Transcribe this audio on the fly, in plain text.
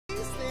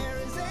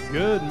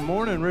Good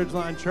morning,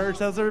 Ridgeline Church.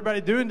 How's everybody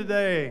doing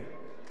today?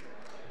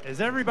 Is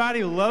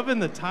everybody loving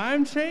the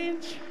time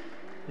change?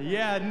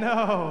 Yeah,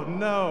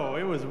 no.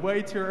 It was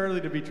way too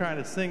early to be trying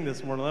to sing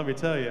this morning, let me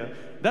tell you.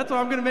 That's why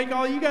I'm going to make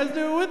all you guys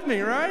do it with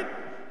me, right?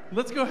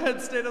 Let's go ahead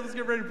and stand up. Let's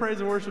get ready to praise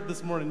and worship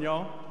this morning,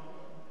 y'all.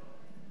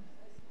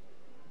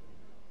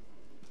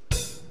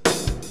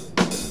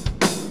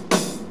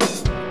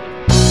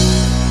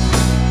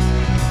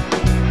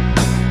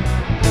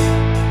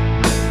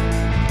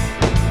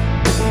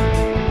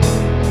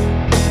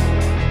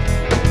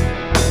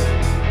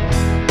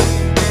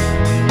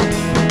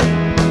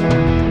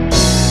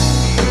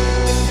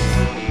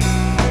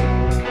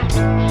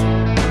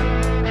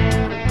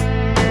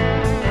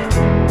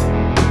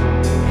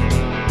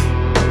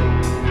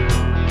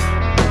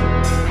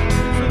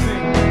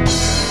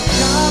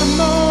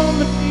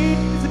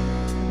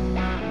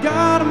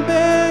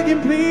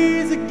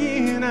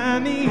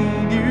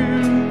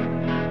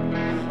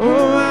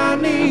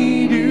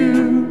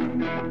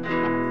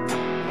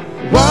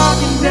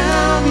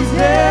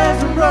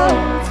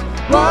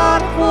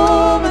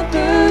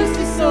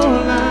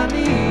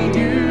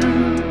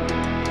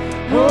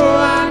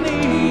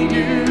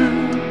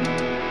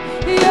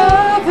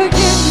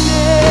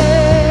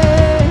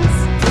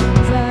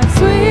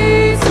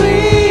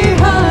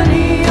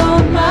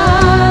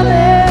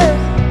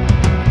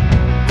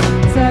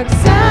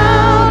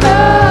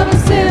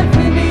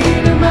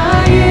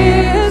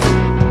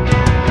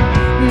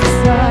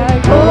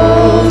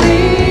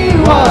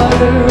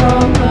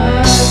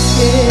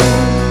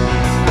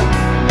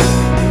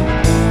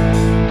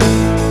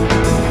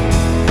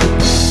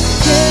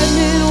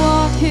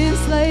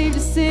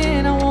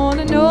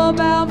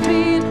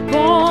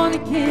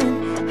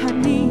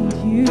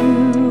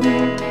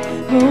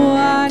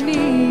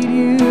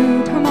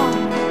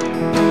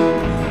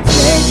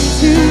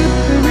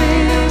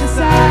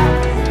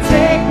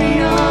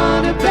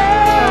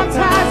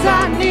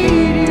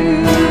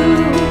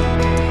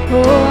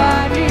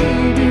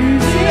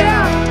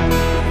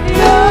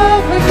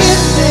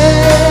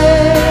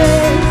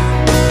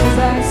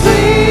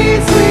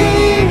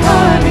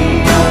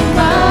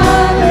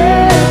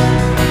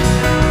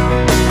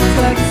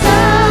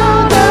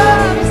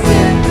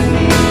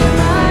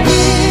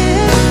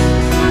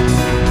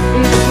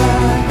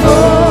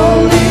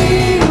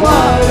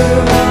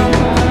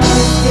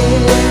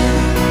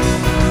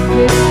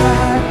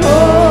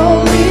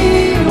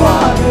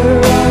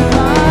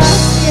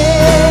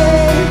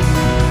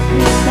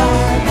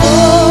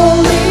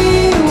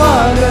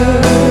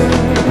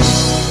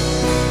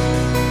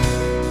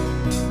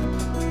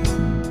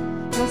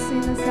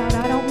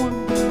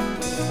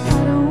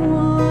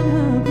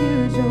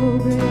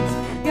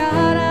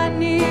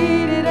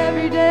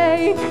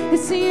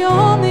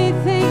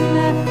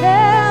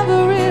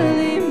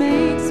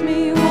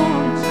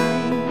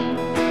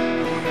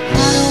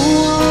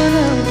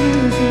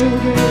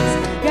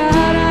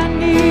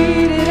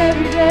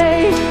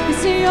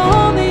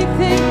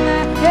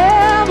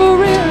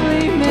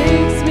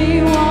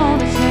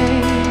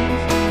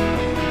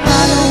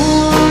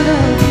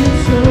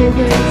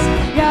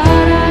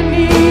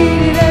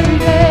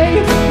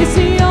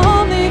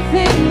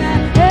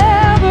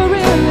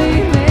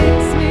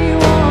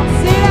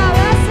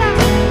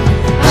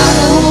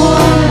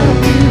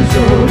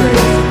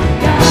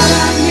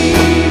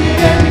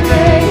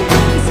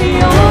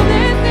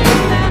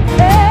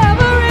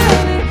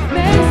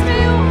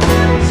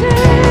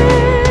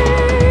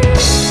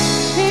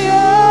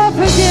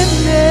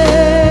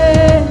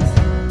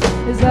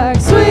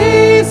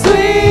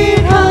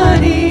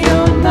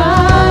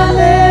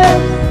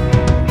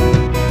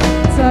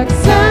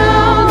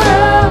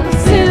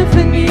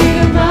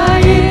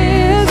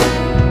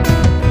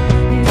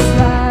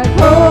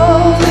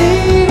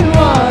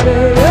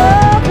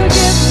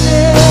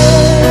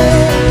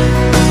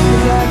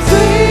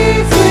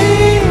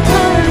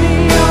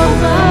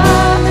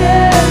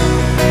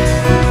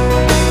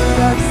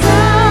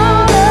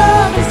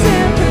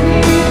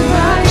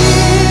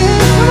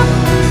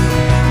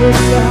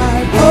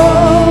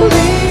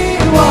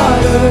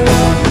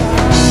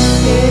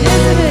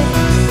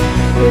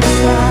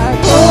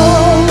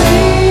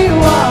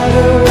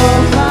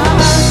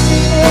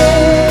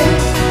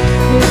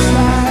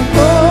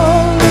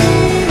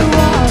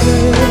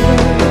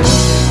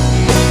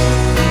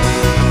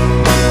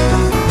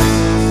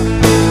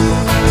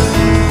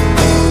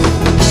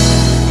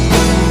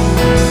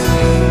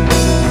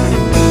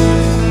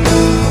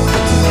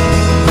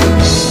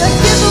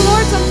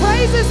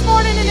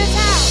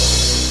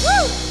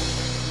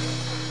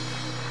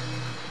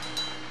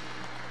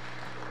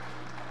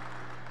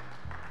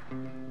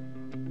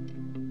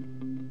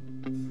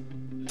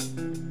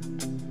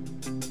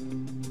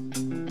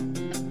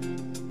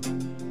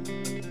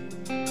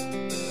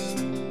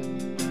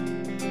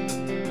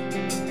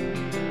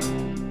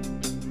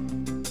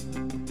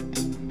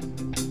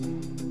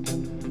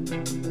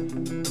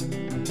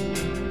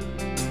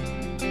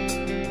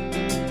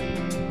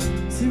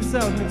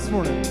 Out this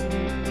morning.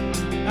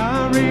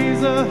 I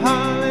raise a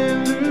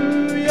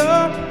hallelujah.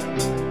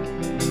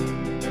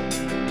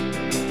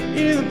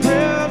 in the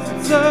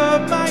presence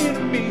of my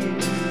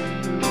enemies.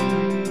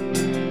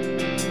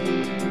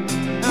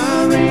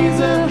 I raise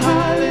a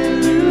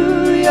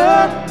hallelujah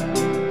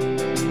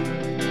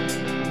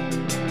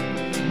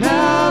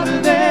louder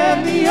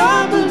than the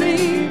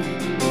unbelief.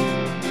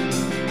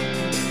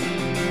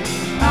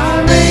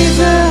 I raise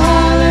a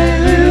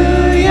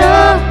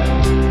hallelujah.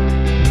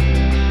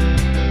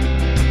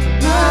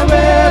 My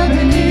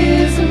weapon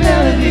is a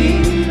melody.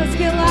 Let's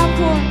get loud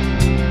for it.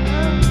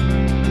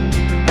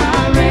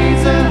 I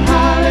raise a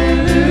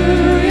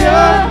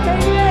hallelujah.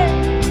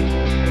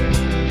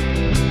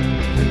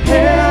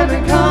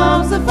 Heaven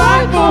comes to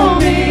fight for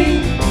me.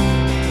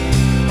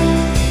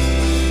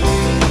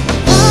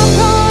 I'm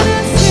gonna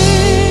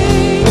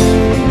sing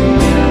in the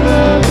middle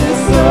of the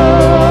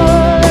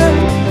storm.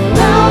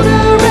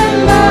 Louder and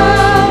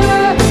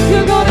louder,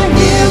 you're gonna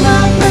hear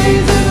my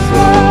praises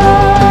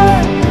roar.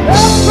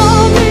 Up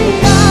from the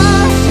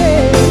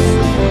ashes,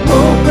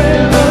 hope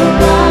will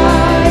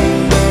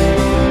arise.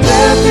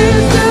 Death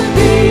is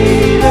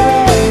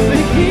defeated,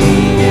 the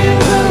King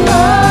is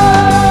alive.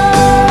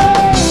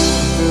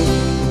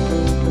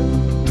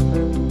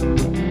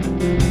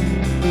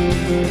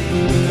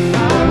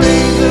 I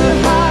raise a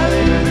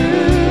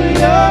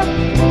hallelujah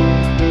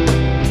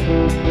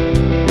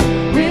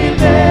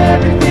with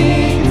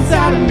everything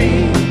inside of me.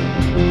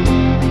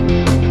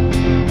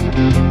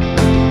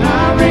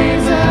 I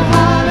raise a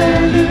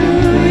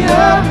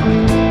hallelujah.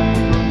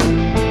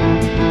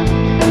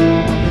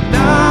 And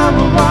I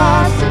will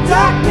watch the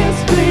darkness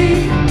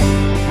flee.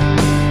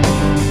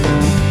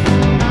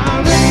 I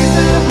raise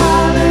a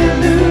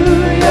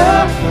hallelujah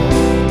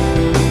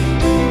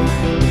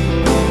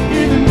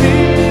in the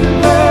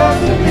middle of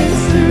the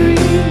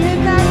mystery. Hit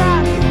that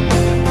rock.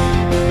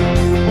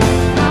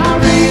 I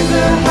raise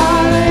a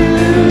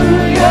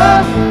hallelujah.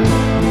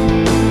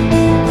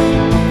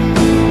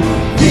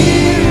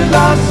 Fear you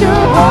lost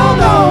your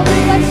hold on me.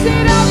 Let's sing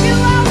it out real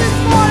loud this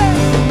morning.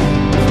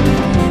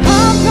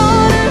 I'm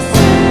gonna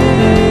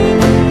sing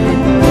in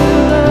the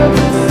middle of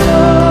the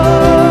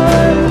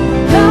storm.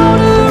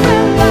 Louder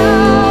and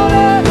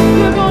louder,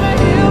 you're gonna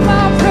hear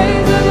my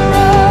praises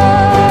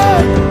roar.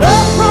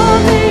 Up from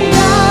the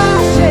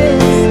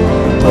ashes,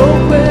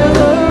 hope will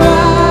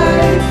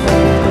arise.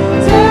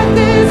 Death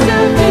is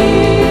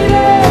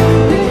defeated,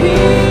 the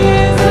King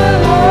is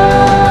alive.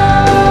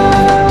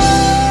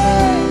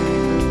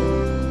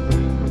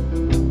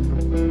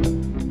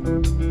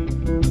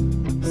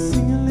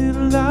 Sing a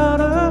little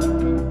louder.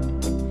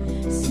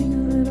 Sing a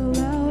little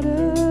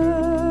louder.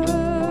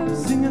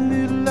 Sing a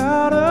little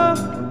louder.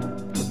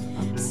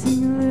 Sing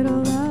a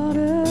little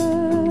louder.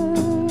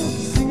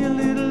 Sing a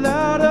little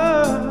louder.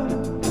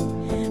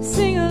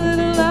 Sing a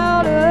little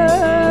louder.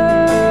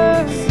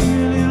 Sing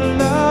a little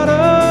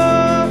louder.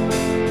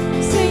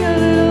 Sing a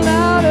little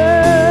louder.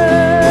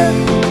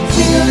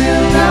 Sing a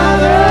little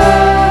louder.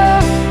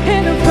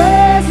 In the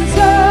presence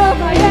of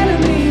my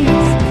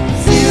enemies.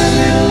 Sing a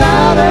little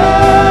louder.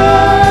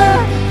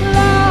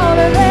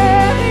 Louder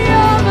than the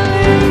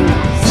unbelief.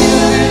 Sing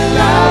a little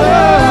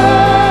louder.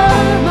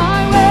 My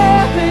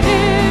weapon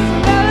is a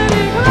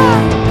melody. Come on.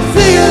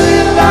 Sing a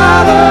little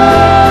louder.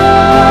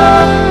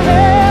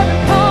 Heaven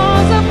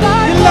comes to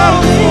fight Get for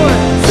louder, me. boy.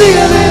 Sing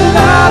a little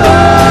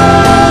louder.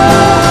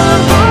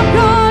 I'm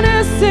gonna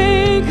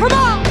sing. Come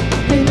on.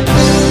 In the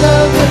middle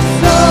of the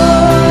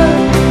storm,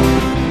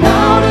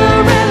 louder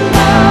and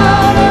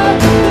louder,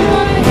 you're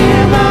gonna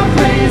hear my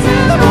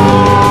praises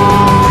roar.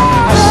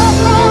 Up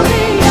from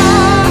the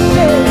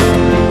ashes,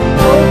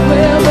 hope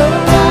will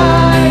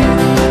arise.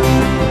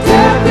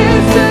 Death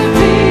is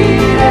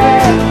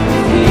defeated, the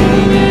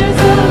King is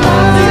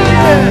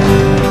alive.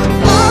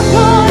 I'm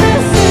gonna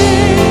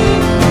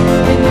sing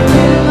in the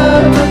middle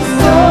of the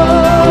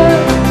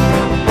storm,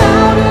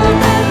 louder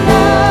and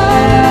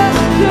louder,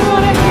 you're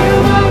gonna hear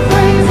my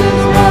praises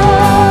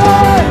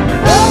roar.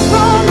 Up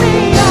from the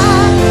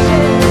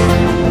ashes,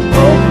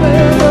 hope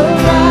will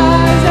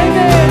arise.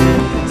 Amen.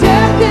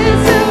 Death is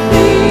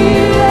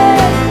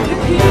defeated, the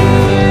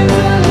King is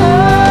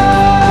alive.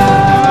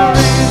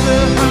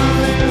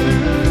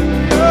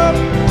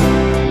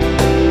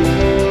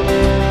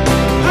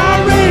 I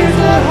raise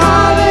a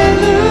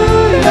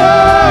hallelujah.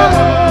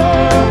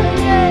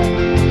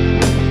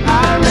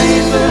 I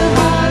raise a hallelujah. I raise a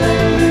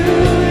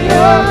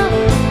hallelujah.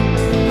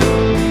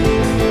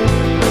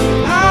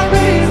 I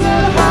raise a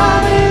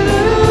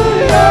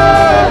hallelujah.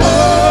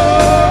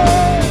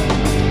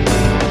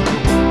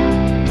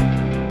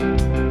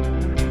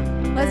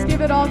 Let's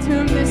give it all to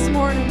him this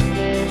morning.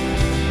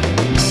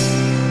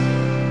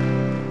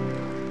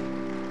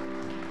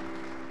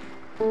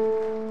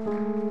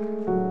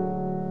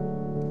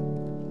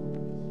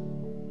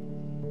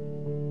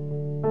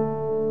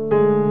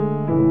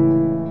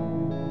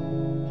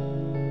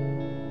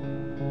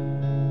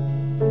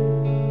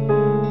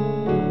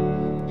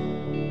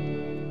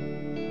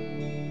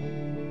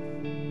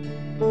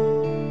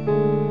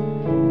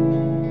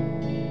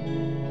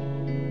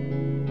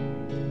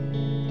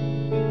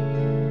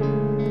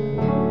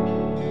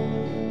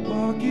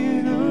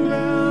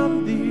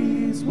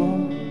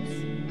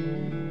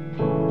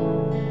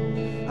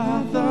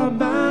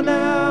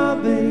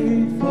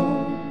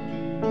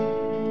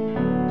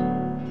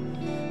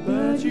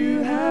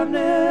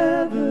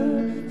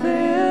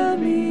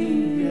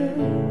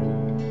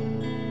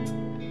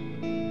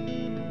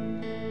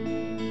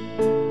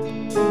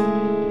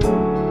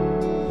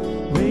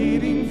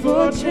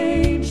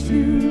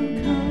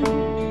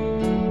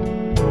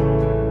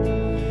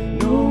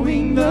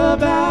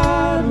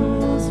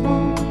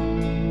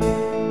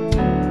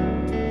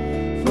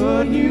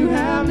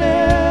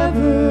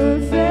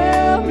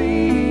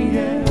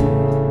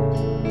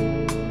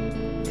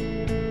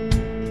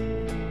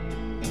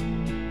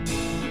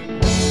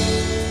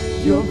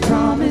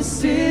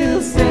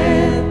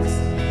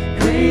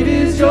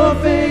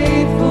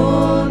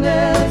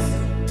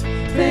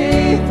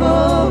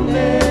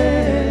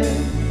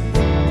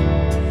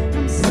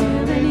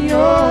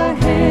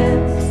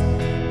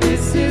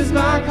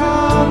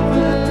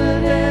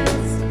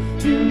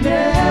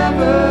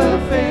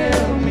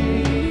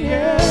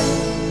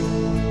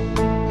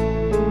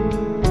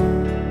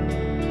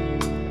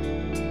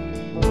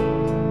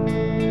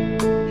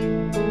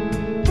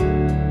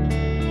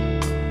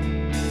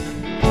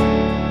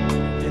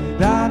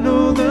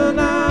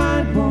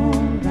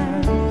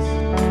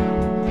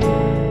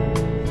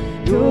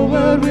 your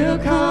word will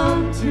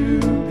come to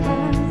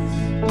pass.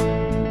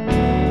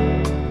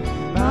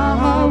 My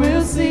heart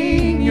will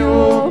sing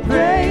your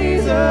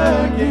praise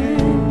again.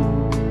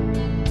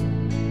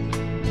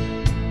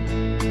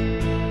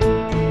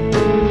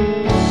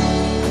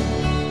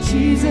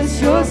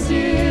 Jesus, you're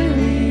still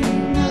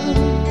enough.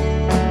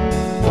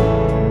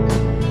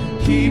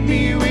 Keep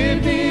me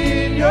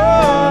within your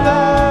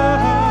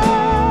love.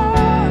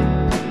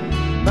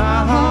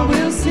 My heart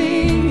will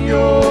sing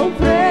your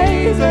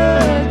praise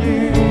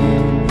again.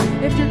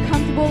 If you're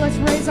comfortable, let's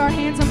raise our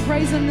hands and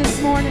praise Him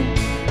this morning.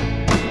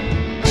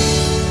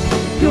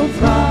 Your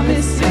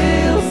promise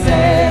still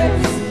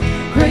stands.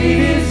 Great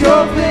is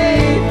your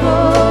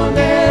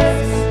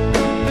faithfulness,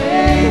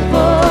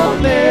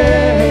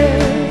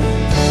 faithfulness.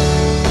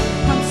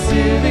 I'm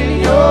still in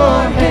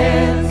your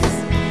hands.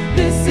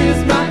 This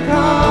is my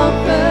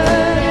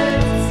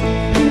confidence.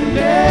 You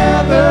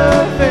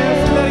never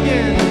fail. Say that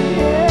again.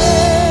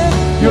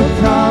 Your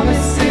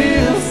promise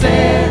still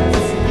stands.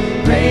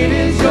 Great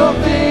is your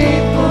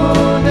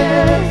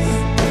faithfulness,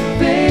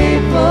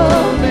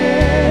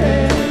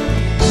 faithfulness.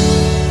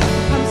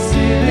 I'm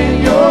still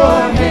in your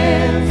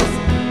hands.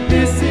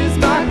 This is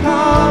my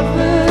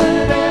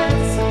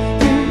confidence.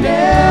 You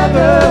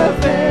never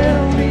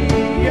fail me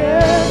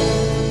yet.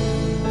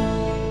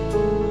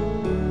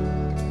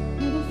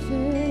 Never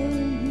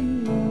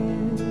fail me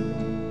yet.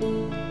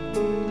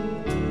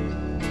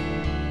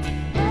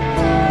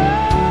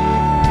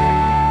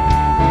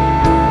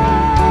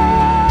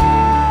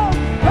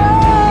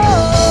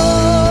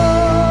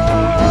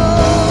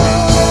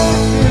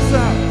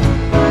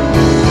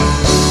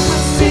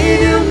 I've seen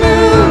you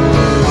move.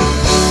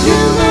 You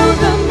move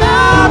the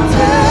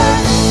mountain,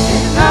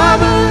 and I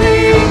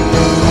believe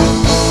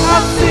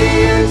I'll see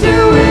you do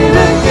it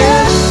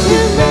again.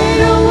 You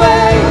made a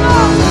way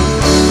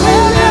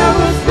where there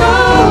was no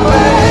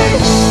way,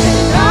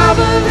 and I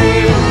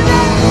believe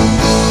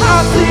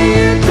I'll see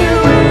you do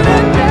it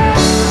again.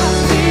 I've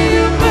seen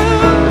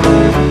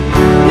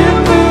you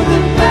move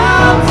the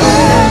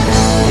mountain,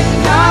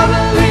 and I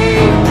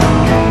believe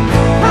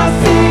I'll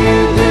see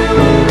you do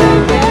it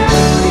again.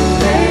 You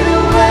made a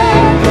way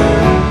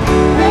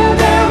where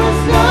there was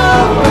no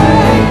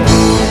way,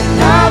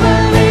 and I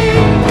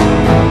believe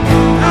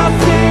I'll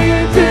see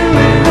you do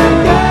it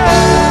again.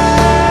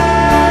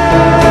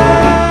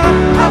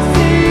 I'll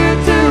see you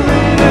do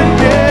it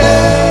again.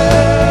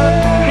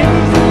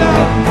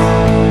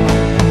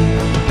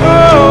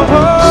 Oh,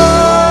 oh.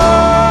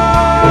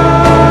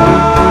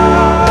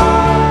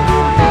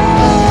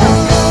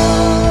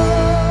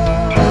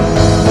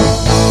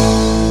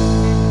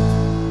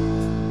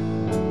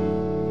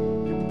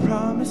 Your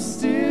promise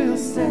still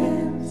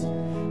stands.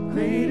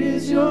 Great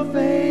is your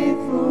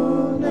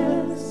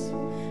faithfulness,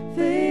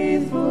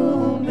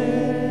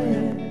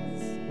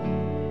 faithfulness.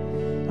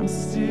 I'm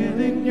still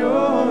in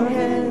your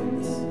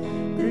hands.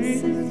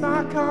 Great is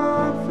my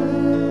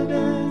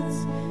confidence.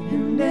 You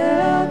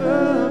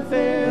never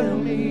fail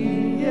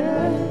me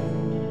yet.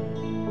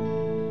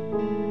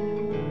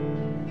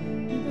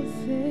 Never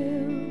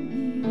fail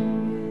me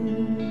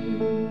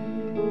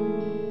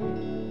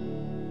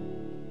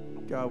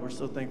yet. God, we're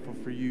so thankful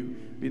for you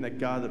being that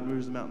God that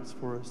moves mountains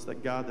for us,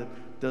 that God that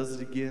does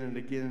it again and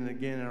again and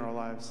again in our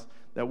lives,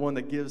 that one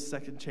that gives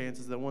second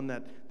chances, that one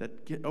that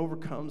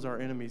overcomes our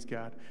enemies,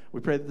 God. We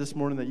pray that this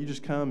morning that you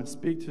just come and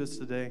speak to us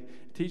today,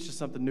 teach us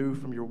something new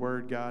from your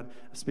word, God.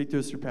 Speak to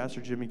us through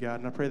Pastor Jimmy, God,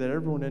 and I pray that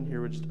everyone in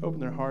here would just open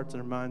their hearts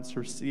and their minds to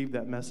receive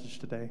that message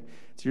today.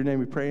 It's your name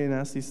we pray and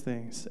ask these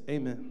things.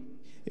 Amen.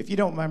 If you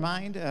don't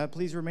mind,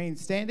 please remain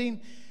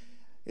standing.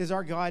 Is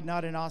our God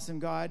not an awesome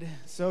God?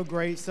 So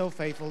great, so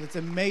faithful. It's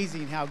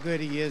amazing how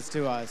good He is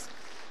to us.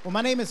 Well,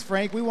 my name is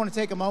Frank. We want to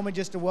take a moment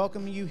just to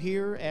welcome you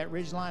here at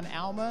Ridgeline,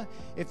 Alma.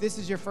 If this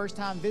is your first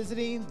time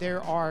visiting,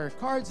 there are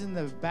cards in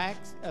the back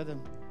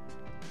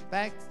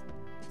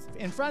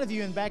in front of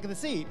you in the back of the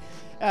seat.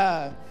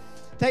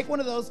 Take one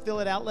of those, fill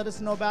it out, let us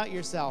know about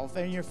yourself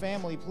and your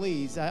family,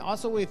 please.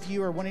 Also, if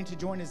you are wanting to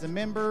join as a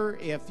member,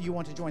 if you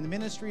want to join the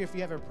ministry, if you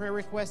have a prayer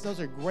request, those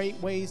are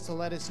great ways to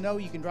let us know.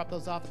 You can drop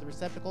those off at the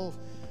receptacle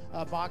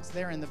box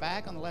there in the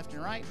back on the left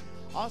and right.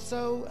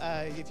 Also,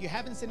 if you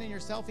haven't sent in your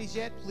selfies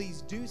yet,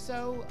 please do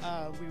so.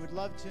 We would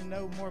love to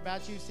know more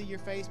about you, see your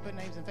face, put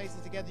names and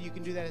faces together. You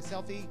can do that at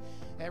selfie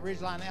at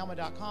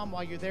ridgelinealma.com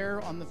while you're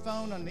there on the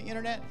phone, on the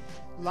internet.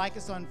 Like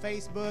us on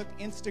Facebook,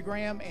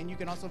 Instagram, and you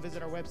can also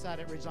visit our website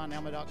at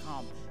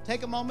ridgelinealma.com.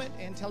 Take a moment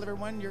and tell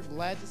everyone you're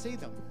glad to see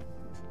them.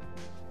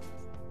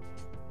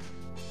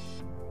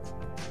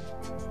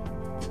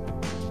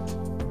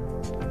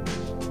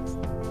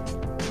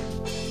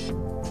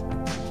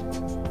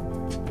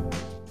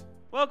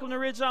 Welcome to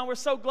Ridgeline. We're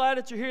so glad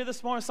that you're here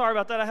this morning. Sorry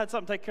about that. I had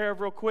something to take care of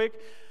real quick.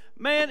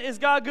 Man, is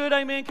God good?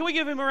 Amen. Can we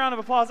give Him a round of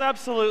applause?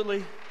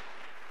 Absolutely.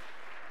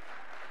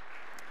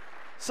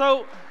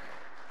 So,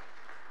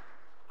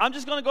 I'm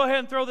just going to go ahead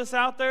and throw this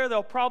out there.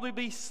 There'll probably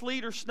be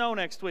sleet or snow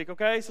next week,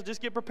 okay? So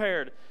just get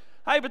prepared.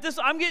 Hey, but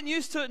I'm getting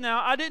used to it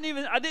now. I didn't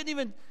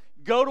even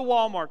go to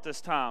Walmart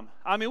this time.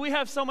 I mean, we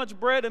have so much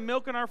bread and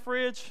milk in our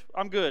fridge.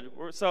 I'm good.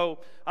 So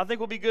I think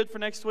we'll be good for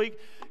next week.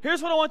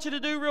 Here's what I want you to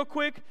do real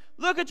quick.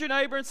 Look at your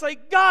neighbor and say,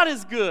 God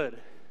is good.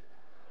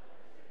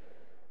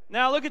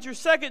 Now look at your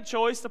second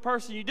choice, the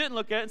person you didn't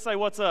look at, and say,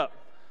 what's up?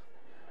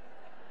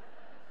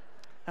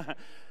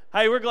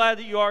 Hey, we're glad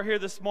that you are here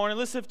this morning.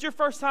 Listen, if it's your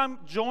first time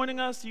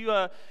joining us,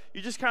 you're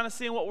just kind of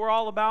seeing what we're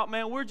all about,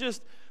 man. We're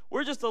just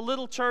a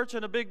little church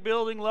in a big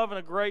building loving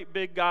a great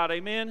big God.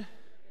 Amen?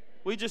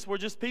 We're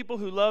just people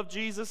who love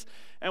Jesus,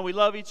 and we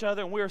love each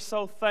other, and we are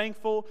so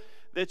thankful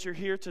that you're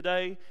here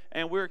today,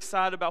 and we're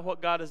excited about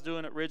what God is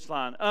doing at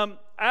Ridgeline.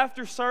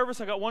 After service,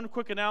 I got one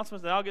quick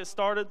announcement, then I'll get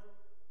started.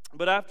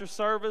 But after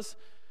service,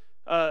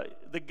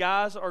 the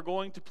guys are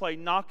going to play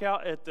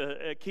knockout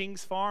at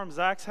King's Farm,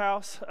 Zach's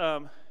house.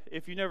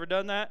 If you've never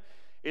done that,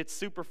 it's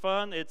super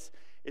fun. It's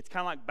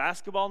kind of like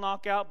basketball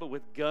knockout, but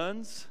with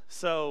guns.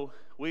 So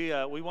we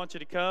want you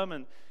to come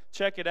and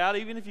check it out.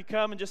 Even if you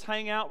come and just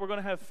hang out, we're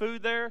going to have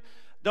food there.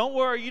 Don't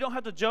worry, you don't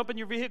have to jump in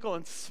your vehicle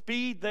and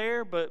speed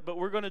there, but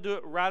we're going to do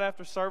it right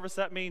after service.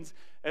 That means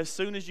as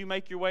soon as you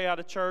make your way out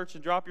of church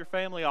and drop your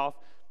family off,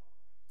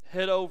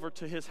 head over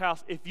to his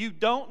house. If you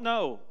don't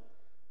know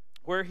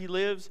where he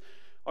lives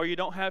or you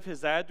don't have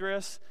his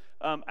address,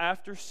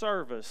 after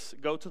service,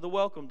 go to the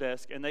welcome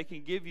desk and they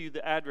can give you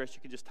the address.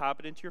 You can just type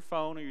it into your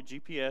phone or your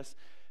GPS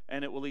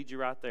and it will lead you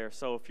right there.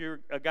 So if you're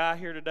a guy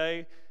here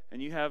today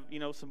and you have,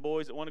 some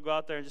boys that want to go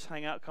out there and just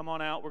hang out, come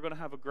on out. We're going to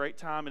have a great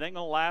time. It ain't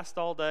going to last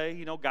all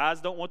day.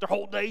 Guys don't want their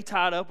whole day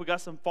tied up. We got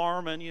some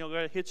farming, got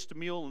to hitch the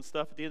mule and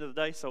stuff at the end of the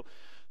day. So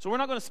we're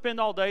not going to spend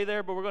all day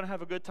there, but we're going to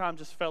have a good time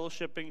just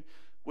fellowshipping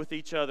with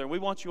each other. And we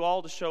want you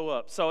all to show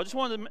up. So I just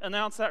wanted to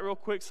announce that real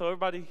quick so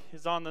everybody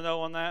is on the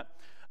know on that.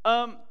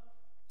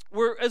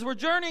 As we're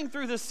journeying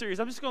through this series,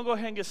 I'm just going to go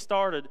ahead and get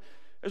started.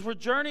 As we're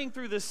journeying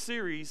through this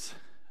series,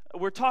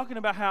 we're talking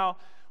about how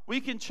we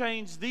can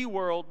change the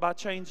world by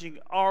changing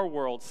our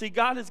world. See,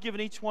 God has given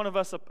each one of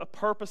us a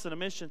purpose and a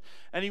mission,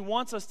 and He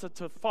wants us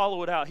to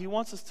follow it out. He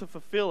wants us to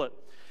fulfill it.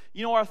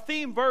 Our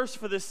theme verse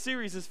for this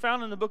series is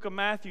found in the book of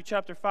Matthew,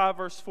 chapter 5,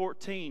 verse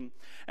 14.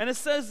 And it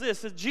says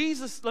this, that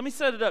Jesus, let me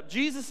set it up.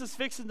 Jesus is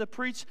fixing to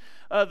preach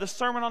the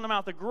Sermon on the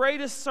Mount, the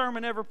greatest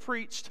sermon ever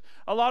preached.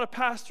 A lot of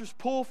pastors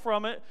pull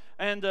from it,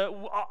 and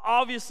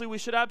obviously we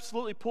should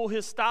absolutely pull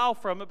his style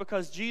from it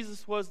because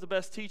Jesus was the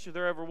best teacher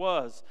there ever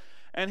was.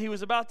 And he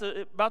was about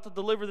to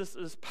deliver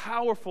this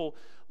powerful,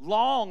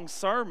 long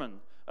sermon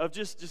of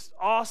just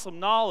awesome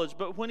knowledge.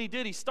 But when he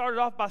did, he started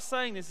off by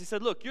saying this. He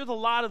said, look, you're the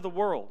light of the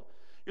world.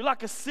 You're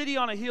like a city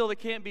on a hill that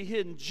can't be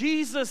hidden.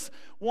 Jesus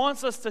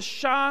wants us to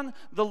shine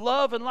the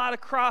love and light of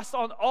Christ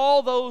on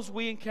all those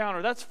we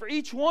encounter. That's for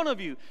each one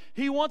of you.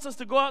 He wants us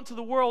to go out into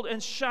the world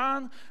and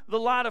shine the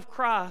light of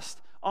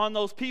Christ on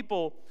those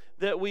people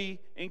that we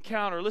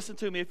encounter. Listen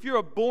to me. If you're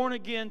a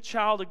born-again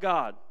child of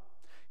God,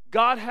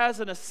 God has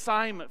an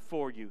assignment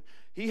for you.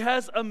 He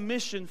has a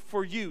mission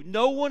for you.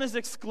 No one is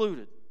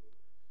excluded.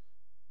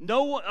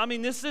 No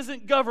one, this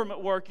isn't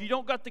government work. You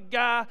don't got the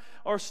guy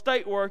or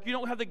state work. You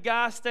don't have the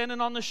guy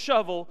standing on the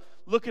shovel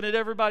looking at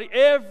everybody.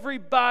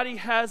 Everybody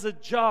has a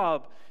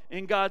job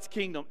in God's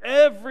kingdom.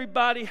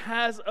 Everybody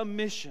has a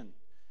mission.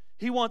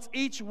 He wants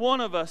each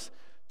one of us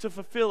to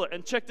fulfill it.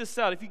 And check this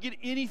out. If you get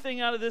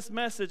anything out of this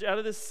message, out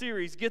of this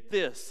series, get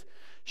this.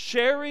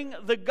 Sharing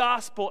the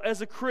gospel as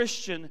a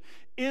Christian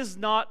is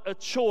not a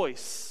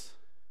choice.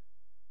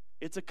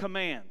 It's a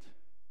command.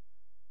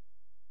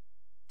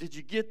 Did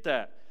you get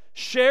that?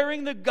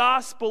 Sharing the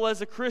gospel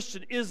as a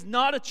Christian is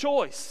not a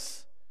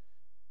choice.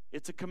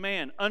 It's a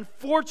command.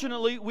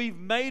 Unfortunately, we've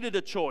made it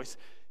a choice.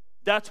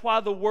 That's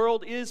why the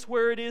world is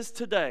where it is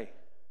today,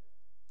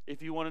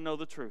 if you want to know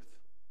the truth.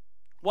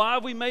 Why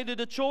have we made it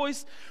a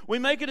choice? We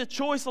make it a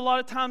choice a lot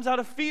of times out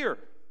of fear.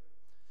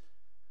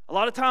 A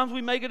lot of times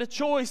we make it a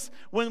choice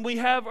when we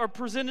are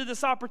presented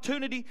this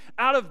opportunity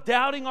out of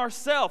doubting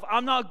ourselves.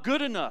 I'm not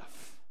good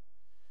enough.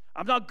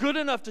 I'm not good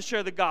enough to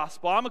share the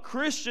gospel. I'm a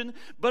Christian,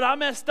 but I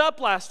messed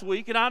up last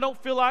week, and I don't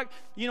feel like,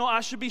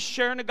 I should be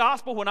sharing the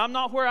gospel when I'm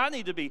not where I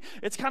need to be.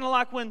 It's kind of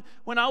like when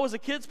I was a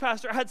kids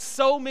pastor, I had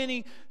so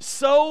many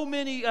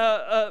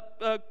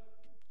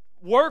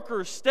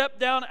workers step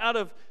down out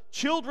of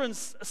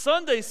children's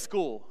Sunday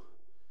school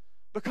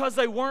because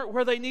they weren't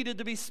where they needed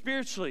to be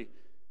spiritually.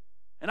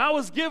 And I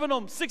was giving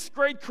them 6th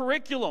grade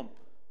curriculum.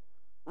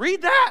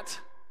 Read that.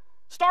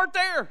 Start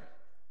there.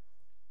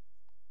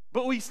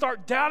 But we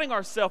start doubting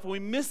ourselves and we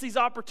miss these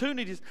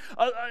opportunities.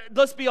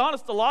 Let's be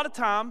honest, a lot of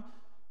time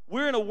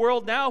we're in a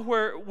world now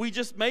where we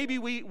just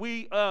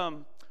we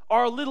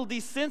are a little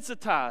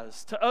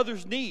desensitized to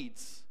others'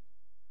 needs.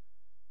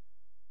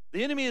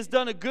 The enemy has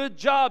done a good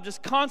job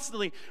just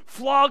constantly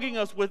flogging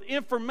us with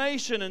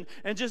information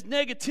and just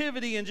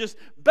negativity and just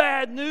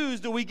bad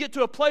news that we get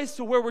to a place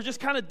to where we're just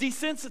kind of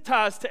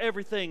desensitized to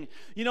everything.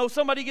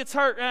 Somebody gets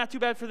hurt, too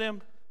bad for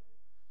them.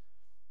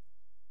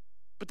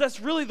 But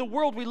that's really the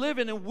world we live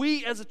in, and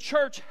we as a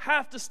church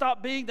have to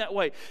stop being that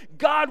way.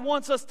 God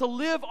wants us to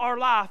live our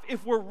life as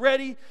we're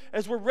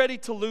ready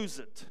to lose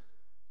it.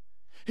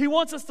 He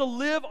wants us to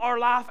live our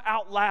life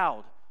out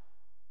loud.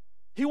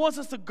 He wants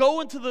us to go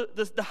into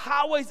the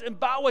highways and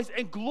byways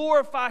and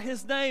glorify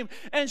His name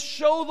and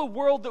show the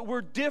world that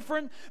we're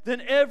different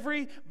than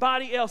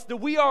everybody else, that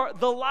we are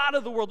the light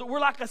of the world, that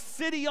we're like a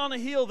city on a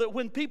hill, that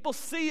when people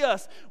see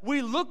us,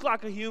 we look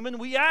like a human,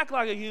 we act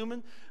like a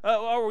human,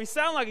 or we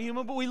sound like a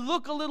human, but we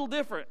look a little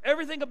different.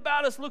 Everything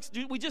about us looks,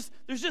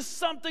 there's just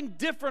something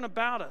different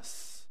about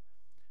us.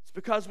 It's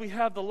because we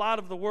have the light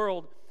of the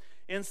world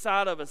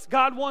inside of us.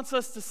 God wants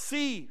us to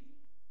see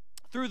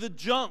through the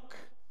junk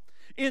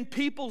in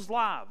people's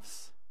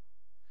lives.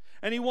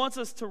 And He wants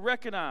us to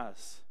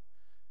recognize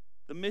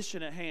the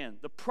mission at hand.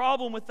 The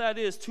problem with that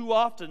is too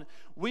often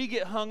we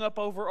get hung up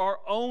over our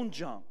own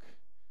junk.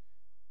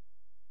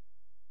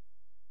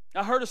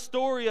 I heard a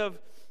story of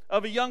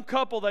a young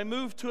couple. They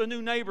moved to a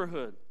new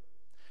neighborhood.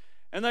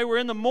 And they were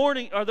in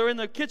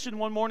the kitchen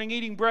one morning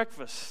eating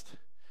breakfast.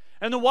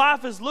 And the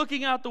wife is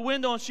looking out the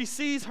window and she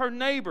sees her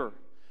neighbor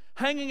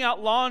hanging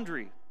out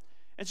laundry.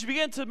 And she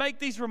began to make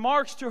these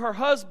remarks to her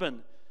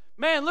husband.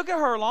 Man, look at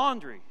her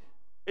laundry.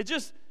 It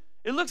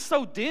looks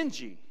so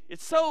dingy.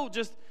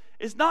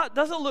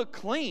 Doesn't look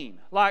clean.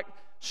 Like,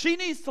 she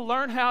needs to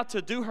learn how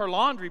to do her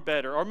laundry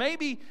better. Or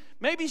maybe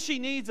she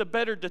needs a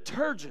better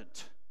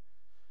detergent.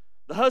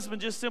 The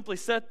husband just simply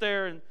sat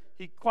there and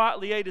he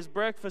quietly ate his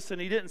breakfast and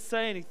he didn't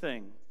say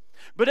anything.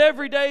 But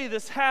every day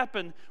this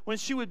happened. When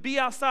she would be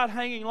outside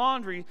hanging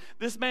laundry,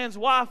 this man's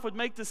wife would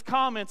make these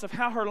comments of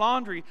how her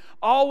laundry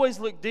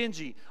always looked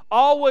dingy,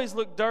 always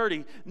looked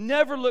dirty,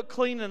 never looked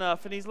clean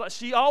enough. And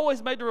she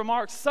always made the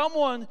remark,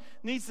 someone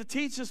needs to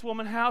teach this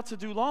woman how to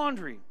do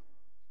laundry.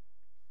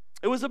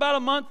 It was about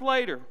a month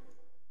later.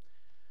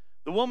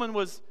 The woman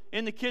was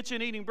in the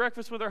kitchen eating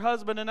breakfast with her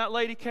husband, and that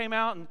lady came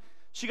out and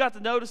she got to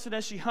noticing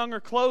as she hung her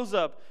clothes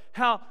up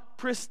how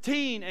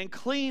pristine and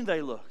clean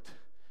they looked.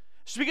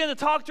 She began to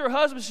talk to her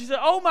husband. She said,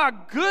 oh my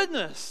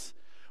goodness,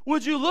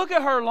 would you look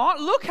at her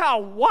laundry? Look how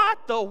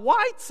white the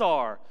whites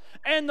are.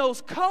 And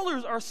those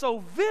colors are so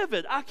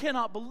vivid. I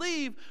cannot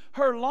believe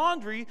her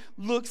laundry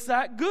looks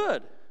that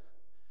good.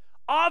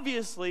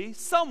 Obviously,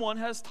 someone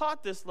has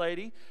taught this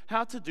lady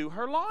how to do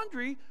her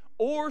laundry,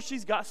 or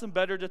she's got some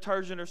better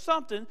detergent or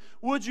something.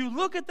 Would you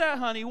look at that,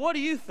 honey? What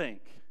do you think?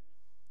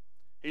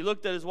 He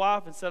looked at his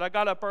wife and said, I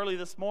got up early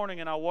this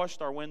morning and I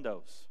washed our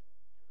windows.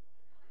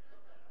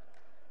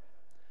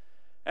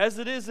 As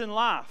it is in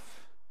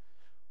life,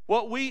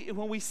 when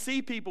we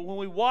see people, when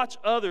we watch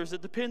others,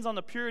 it depends on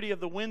the purity of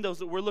the windows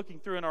that we're looking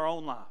through in our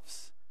own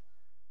lives.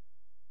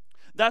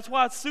 That's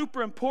why it's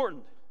super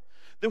important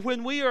that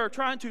when we are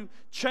trying to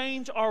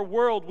change our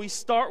world, we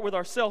start with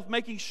ourselves,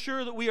 making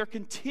sure that we are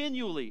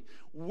continually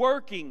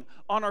working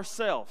on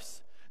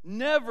ourselves.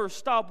 Never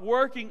stop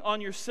working on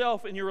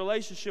yourself in your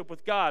relationship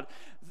with God.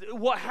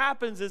 What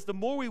happens is the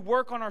more we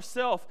work on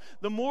ourselves,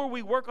 the more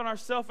we work on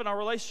ourselves in our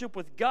relationship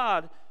with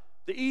God,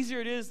 the easier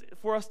it is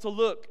for us to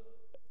look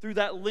through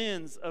that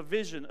lens of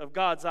vision of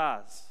God's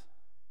eyes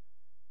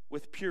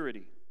with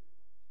purity.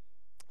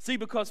 See,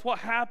 because what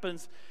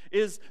happens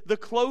is the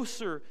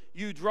closer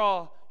you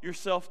draw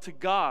yourself to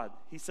God,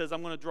 He says,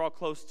 I'm going to draw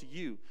close to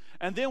you.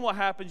 And then what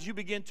happens, you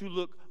begin to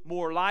look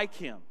more like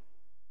Him.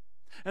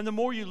 And the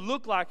more you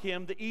look like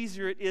Him, the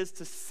easier it is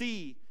to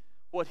see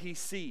what He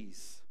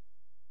sees.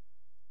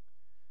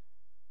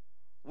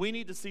 We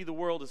need to see the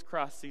world as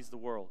Christ sees the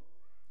world.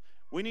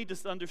 We need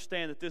to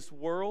understand that this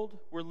world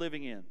we're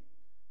living in,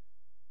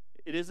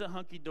 it isn't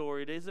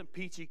hunky-dory, it isn't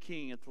peachy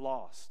keen, it's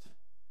lost.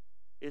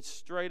 It's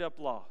straight up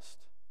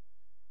lost.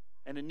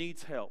 And it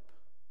needs help.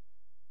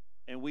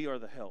 And we are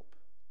the help.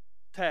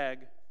 Tag,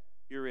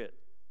 you're it.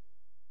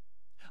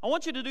 I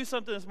want you to do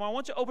something this morning. I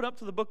want you to open up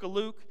to the book of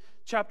Luke,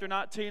 chapter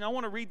 19. I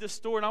want to read this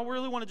story, and I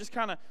really want to just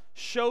kind of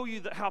show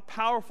you how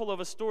powerful of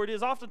a story it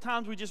is.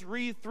 Oftentimes, we just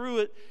read through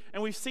it,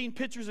 and we've seen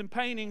pictures and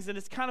paintings, and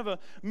it's kind of a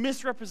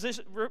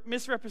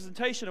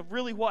misrepresentation of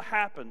really what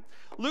happened.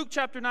 Luke,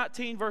 chapter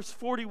 19, verse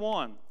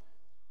 41.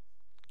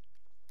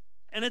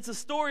 And it's a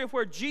story of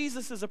where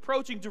Jesus is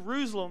approaching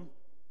Jerusalem,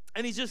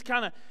 and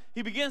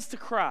he begins to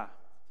cry.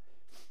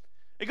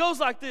 It goes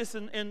like this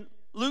in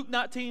Luke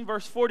 19,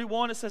 verse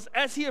 41, it says,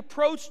 as he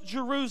approached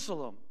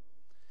Jerusalem,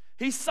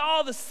 he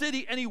saw the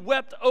city and he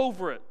wept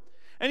over it.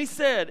 And he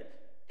said,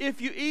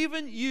 if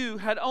you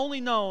had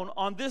only known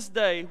on this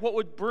day what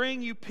would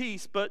bring you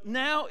peace, but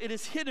now it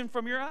is hidden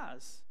from your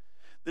eyes.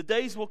 The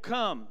days will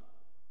come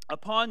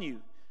upon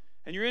you,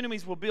 and your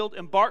enemies will build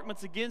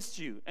embankments against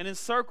you and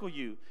encircle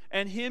you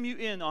and hem you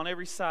in on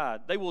every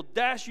side. They will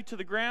dash you to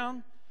the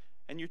ground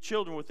and your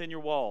children within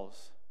your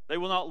walls. They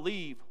will not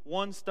leave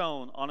one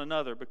stone on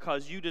another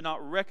because you did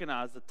not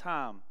recognize the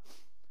time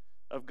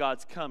of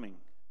God's coming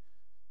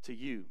to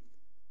you.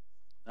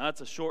 Now,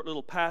 that's a short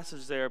little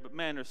passage there, but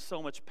man, there's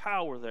so much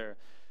power there.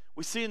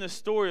 We see in the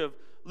story of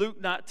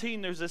Luke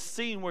 19, there's this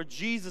scene where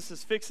Jesus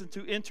is fixing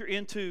to enter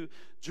into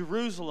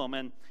Jerusalem,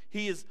 and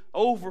he is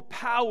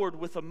overpowered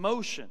with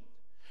emotion,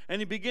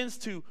 and he begins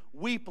to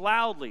weep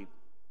loudly.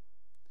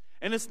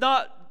 And it's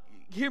not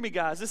hear me,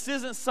 guys. This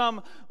isn't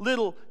some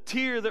little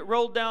tear that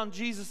rolled down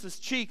Jesus'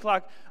 cheek.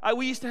 Like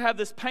we used to have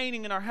this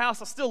painting in our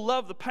house. I still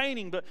love the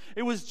painting, but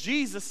it was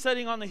Jesus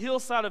sitting on the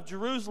hillside of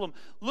Jerusalem,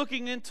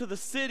 looking into the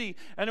city,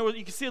 and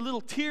you could see a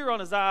little tear on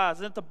his eyes.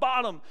 And at the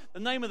bottom, the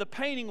name of the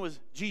painting was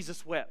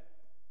Jesus Wept.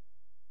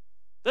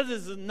 That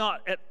is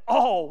not at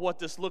all what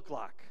this looked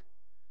like.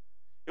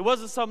 It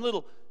wasn't some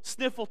little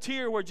sniffle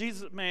tear where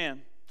Jesus,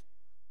 man,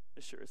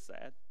 this sure is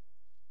sad.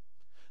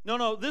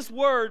 No, this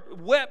word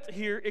wept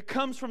here, it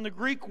comes from the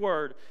Greek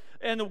word.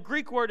 And the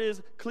Greek word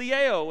is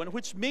klieo, and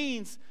which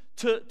means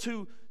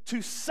to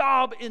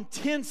sob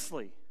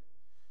intensely.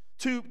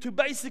 To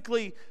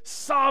basically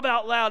sob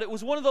out loud. It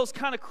was one of those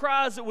kind of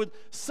cries that would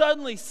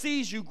suddenly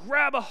seize you,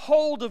 grab a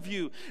hold of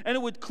you, and it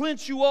would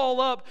clench you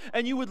all up,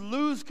 and you would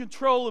lose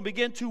control and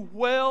begin to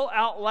wail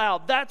out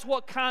loud. That's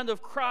what kind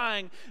of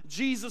crying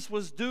Jesus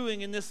was doing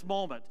in this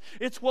moment.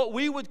 It's what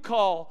we would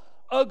call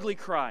ugly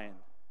crying.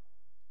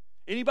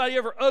 Anybody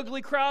ever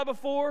ugly cry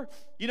before?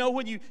 You know,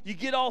 when you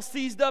get all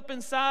seized up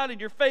inside and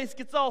your face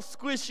gets all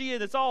squishy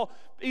and it's all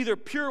either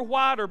pure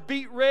white or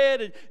beet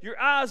red and your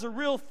eyes are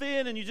real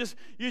thin and you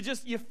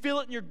feel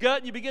it in your gut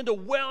and you begin to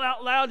wail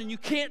out loud and you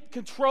can't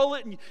control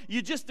it and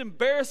you're just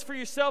embarrassed for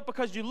yourself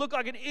because you look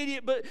like an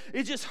idiot, but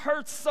it just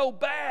hurts so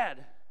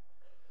bad.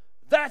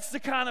 That's the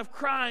kind of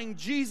crying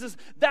Jesus,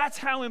 that's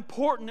how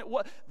important it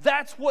was.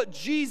 That's what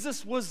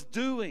Jesus was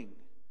doing.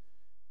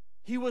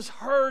 He was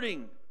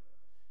hurting.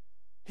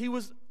 He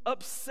was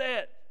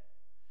upset.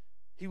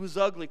 He was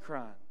ugly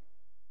crying.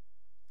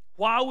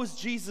 Why was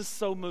Jesus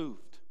so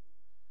moved?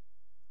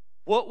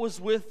 What was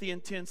with the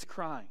intense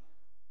crying?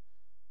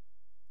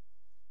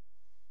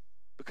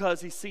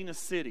 Because he's seen a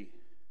city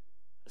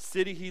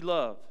he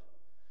loved,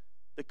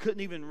 that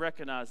couldn't even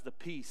recognize the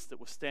peace that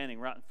was standing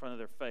right in front of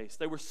their face.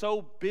 They were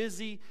so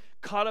busy,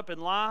 caught up in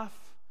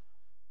life,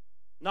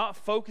 not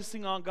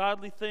focusing on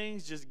godly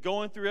things, just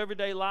going through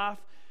everyday life,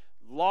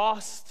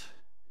 lost,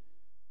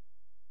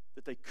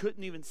 that they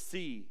couldn't even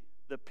see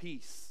the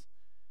peace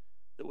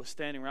that was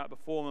standing right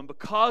before them. And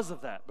because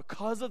of that,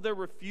 because of their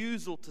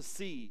refusal to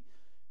see,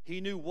 he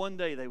knew one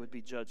day they would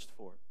be judged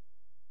for it.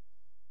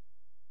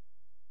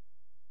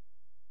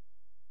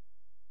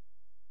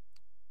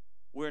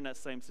 We're in that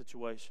same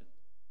situation.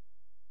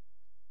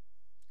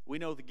 We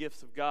know the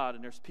gifts of God,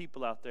 and there's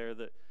people out there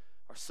that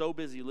are so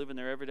busy living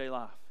their everyday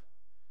life.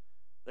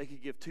 They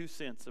could give 2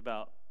 cents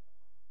about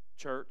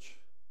church,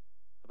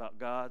 about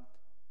God.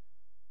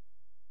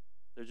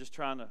 They're just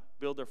trying to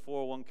build their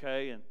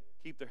 401k and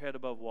keep their head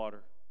above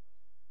water.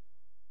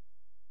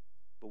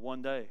 But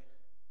one day,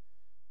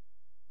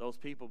 those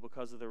people,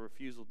 because of their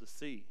refusal to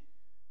see,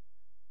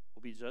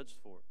 will be judged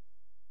for it.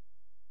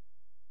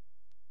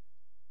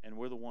 And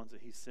we're the ones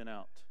that he sent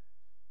out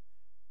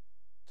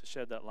to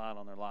shed that light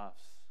on their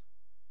lives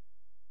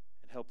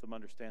and help them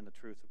understand the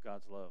truth of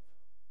God's love.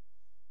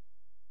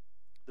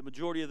 The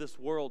majority of this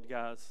world,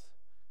 guys,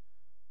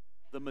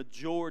 the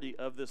majority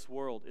of this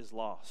world is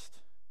lost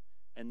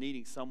and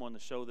needing someone to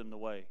show them the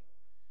way,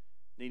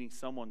 needing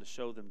someone to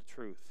show them the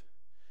truth.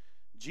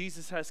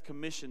 Jesus has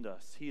commissioned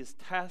us. He has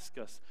tasked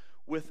us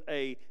with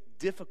a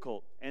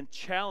difficult and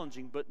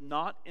challenging but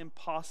not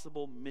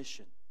impossible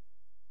mission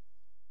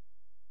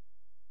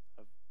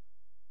of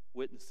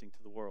witnessing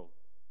to the world.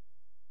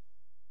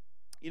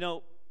 You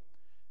know,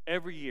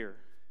 every year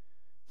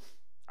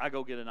I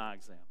go get an eye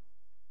exam.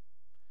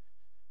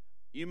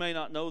 You may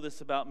not know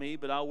this about me,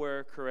 but I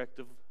wear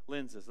corrective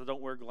lenses. I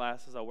don't wear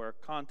glasses, I wear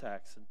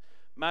contacts. And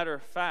matter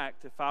of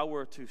fact, if I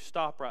were to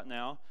stop right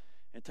now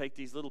and take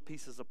these little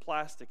pieces of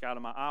plastic out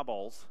of my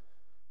eyeballs,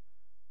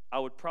 I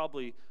would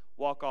probably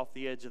walk off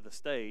the edge of the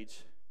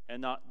stage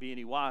and not be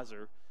any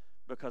wiser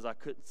because I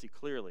couldn't see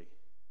clearly.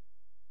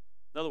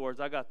 In other words,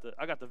 I got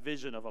the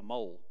vision of a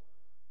mole.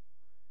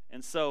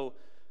 And so,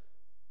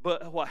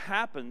 but what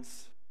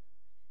happens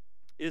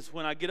is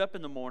when I get up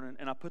in the morning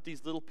and I put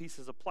these little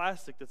pieces of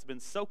plastic that's been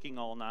soaking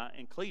all night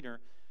in cleaner,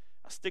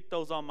 I stick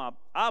those on my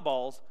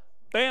eyeballs,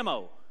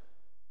 bammo!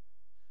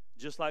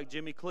 Just like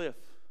Jimmy Cliff,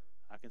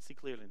 I can see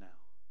clearly now.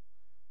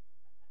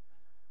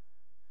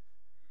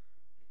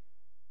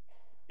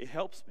 It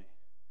helps me.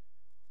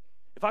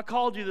 If I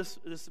called you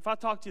if I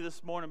talked to you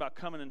this morning about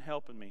coming and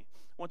helping me,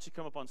 I want you to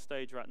come up on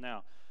stage right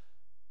now.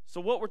 So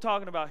what we're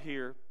talking about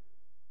here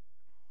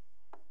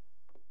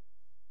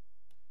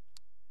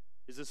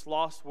is this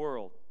lost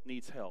world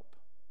needs help.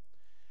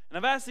 And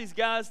I've asked these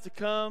guys to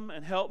come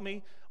and help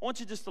me. I want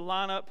you just to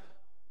line up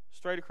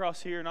straight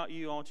across here, not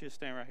you. I want you to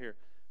stand right here.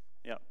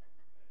 Yep.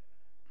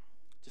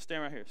 Just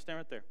stand right here. Stand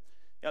right there.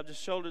 Yep,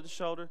 just shoulder to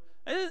shoulder.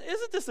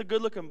 Isn't this a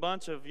good-looking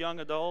bunch of young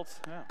adults?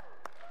 Yeah.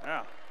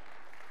 Yeah.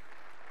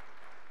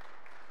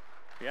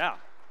 Yeah.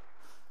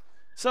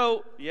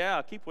 So,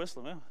 yeah, keep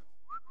whistling. Yeah.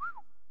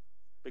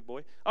 Big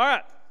boy. All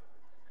right.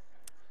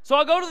 So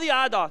I'll go to the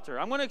eye doctor.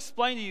 I'm going to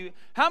explain to you.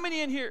 How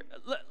many in here,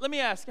 let me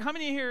ask, how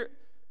many in here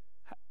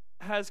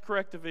has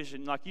corrective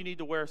vision? Like you need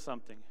to wear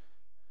something?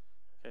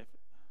 Okay.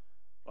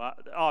 Well,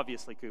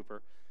 obviously,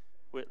 Cooper.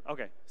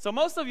 Okay, so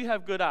most of you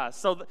have good eyes.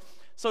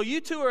 So you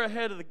two are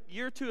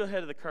you're two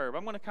ahead of the curve.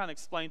 I'm going to kind of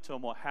explain to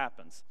them what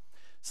happens.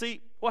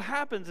 See, what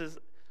happens is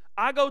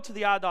I go to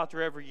the eye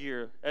doctor every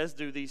year, as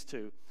do these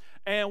two.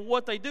 And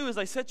what they do is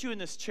they set you in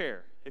this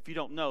chair. If you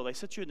don't know, they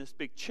set you in this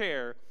big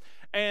chair.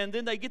 And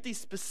then they get these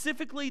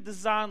specifically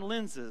designed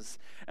lenses,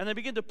 and they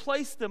begin to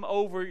place them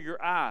over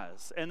your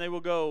eyes. And they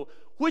will go,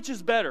 which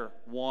is better,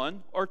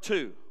 1 or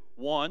 2?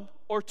 1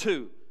 or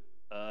 2?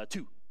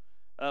 2.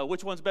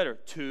 Which one's better,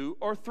 2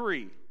 or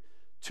 3?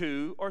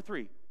 2 or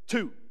 3?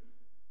 2.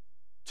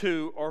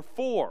 2 or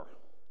 4?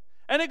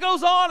 And it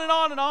goes on and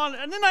on and on.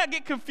 And then I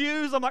get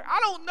confused. I'm like, I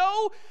don't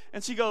know.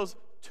 And she goes,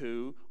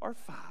 2 or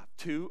 5?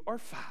 2 or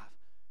 5?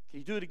 Can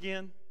you do it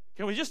again?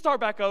 Can we just start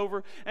back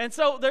over? And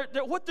so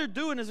what they're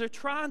doing is they're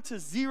trying to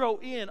zero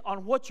in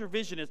on what your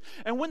vision is.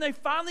 And when they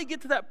finally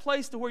get to that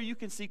place to where you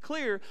can see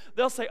clear,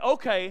 they'll say,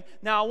 okay,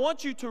 now I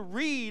want you to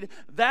read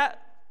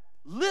that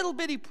little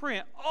bitty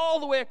print all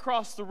the way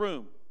across the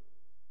room.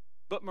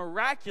 But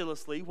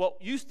miraculously, what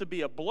used to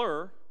be a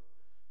blur,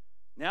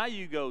 now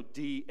you go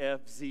D,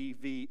 F, Z,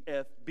 V,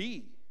 F,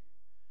 B.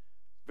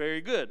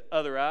 Very good.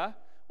 Other eye,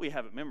 we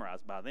have it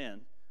memorized by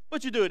then,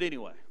 but you do it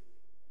anyway.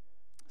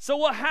 So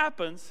what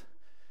happens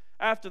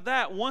after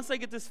that, once they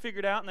get this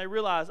figured out and they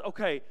realize,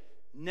 okay,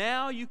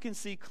 now you can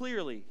see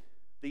clearly,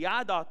 the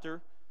eye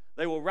doctor,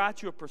 they will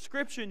write you a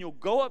prescription. You'll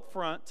go up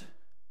front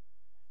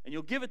and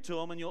you'll give it to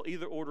them, and you'll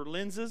either order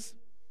lenses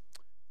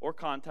or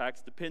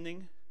contacts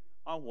depending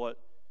on what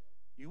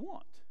you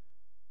want.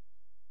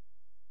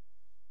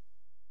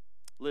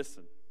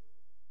 Listen.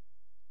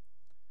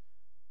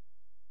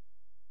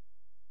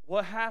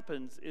 What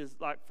happens is,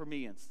 like for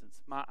me,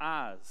 instance, my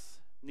eyes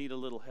need a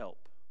little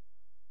help.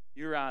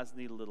 Your eyes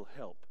need a little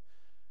help.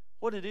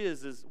 What it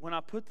is when I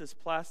put this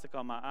plastic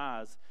on my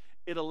eyes,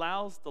 it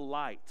allows the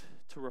light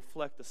to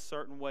reflect a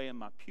certain way in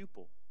my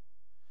pupil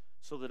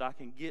so that I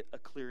can get a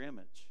clear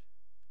image.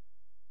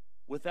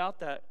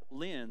 Without that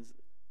lens,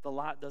 the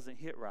light doesn't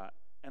hit right,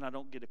 and I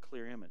don't get a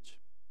clear image.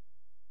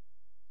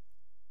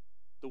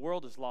 The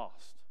world is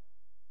lost.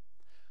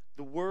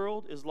 The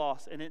world is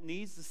lost, and it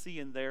needs to see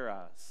in their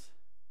eyes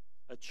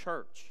a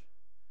church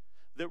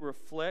that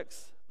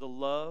reflects the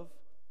love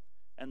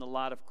and the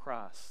light of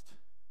Christ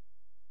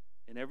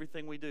in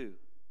everything we do,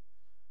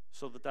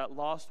 so that that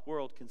lost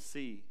world can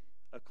see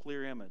a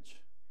clear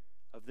image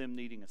of them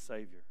needing a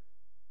Savior.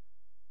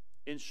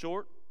 In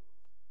short,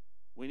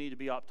 we need to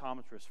be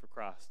optometrists for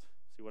Christ.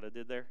 See what I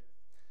did there?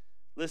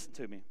 Listen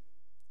to me.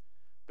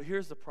 But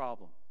here's the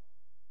problem.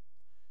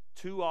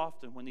 Too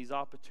often when these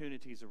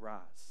opportunities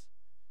arise,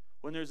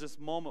 when there's this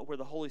moment where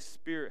the Holy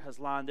Spirit has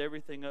lined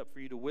everything up for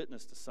you to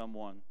witness to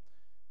someone,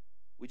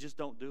 we just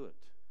don't do it.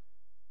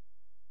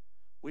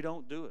 We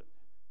don't do it.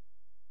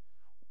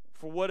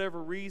 For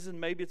whatever reason,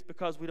 maybe it's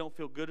because we don't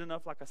feel good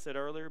enough, like I said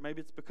earlier.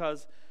 Maybe it's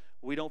because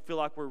we don't feel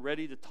like we're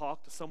ready to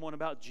talk to someone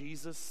about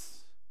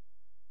Jesus.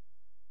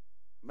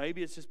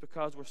 Maybe it's just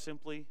because we're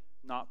simply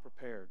not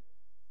prepared.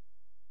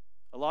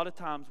 A lot of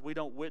times we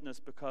don't witness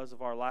because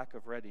of our lack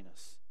of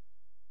readiness.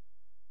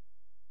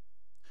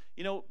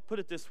 You know, put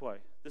it this way.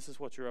 This is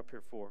what you're up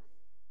here for.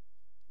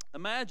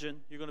 Imagine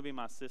you're going to be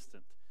my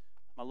assistant.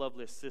 My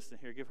lovely assistant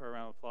here. Give her a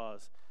round of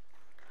applause.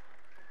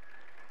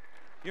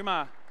 You're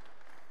my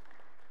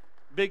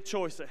big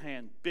choice at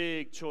hand.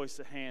 Big choice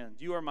at hand.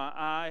 You are my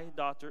eye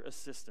doctor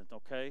assistant,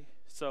 okay?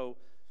 So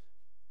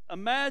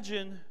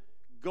imagine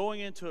going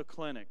into a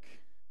clinic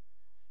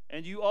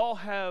and you all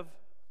have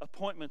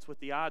appointments with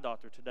the eye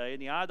doctor today,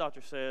 and the eye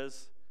doctor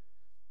says,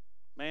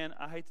 man,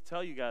 I hate to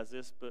tell you guys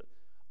this, but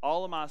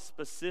all of my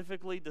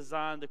specifically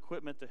designed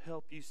equipment to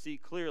help you see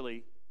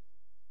clearly,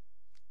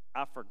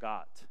 I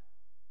forgot.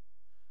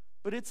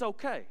 But it's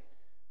okay.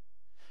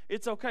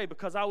 It's okay,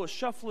 because I was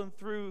shuffling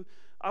through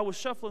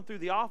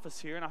the office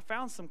here, and I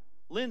found some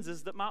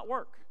lenses that might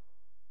work.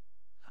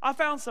 I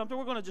found something.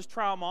 We're going to just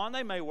try them on.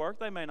 They may work.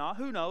 They may not.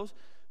 Who knows?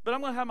 But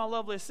I'm going to have my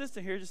lovely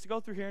assistant here just to go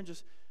through here and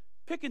just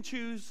pick and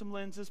choose some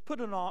lenses, put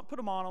them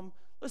on them.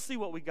 Let's see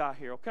what we got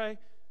here, okay?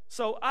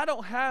 So I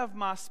don't have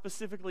my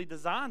specifically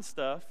designed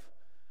stuff,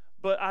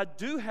 but I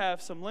do have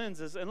some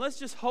lenses, and let's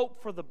just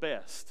hope for the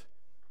best.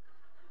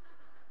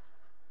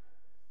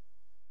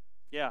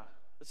 Yeah,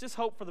 let's just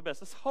hope for the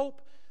best. Let's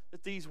hope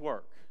that these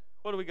work.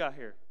 What do we got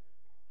here?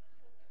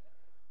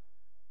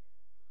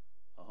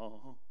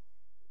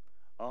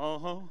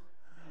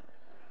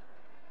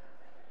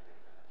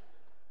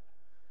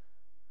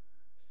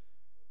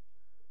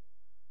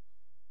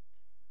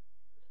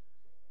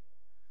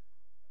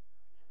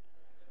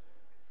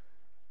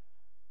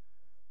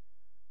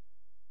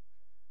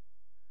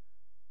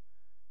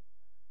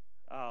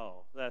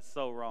 Oh, that's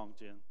so wrong,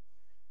 Jen.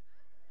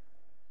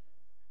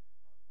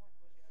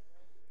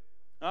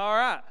 All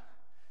right.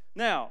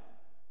 Now,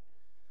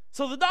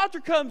 so the doctor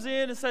comes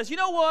in and says, you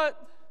know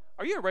what?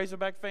 Are you a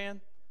Razorback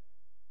fan?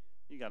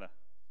 You got to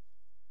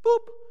boop.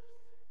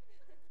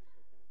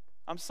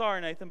 I'm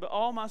sorry, Nathan, but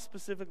all my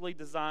specifically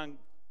designed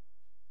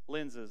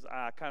lenses,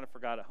 I kind of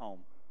forgot at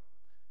home.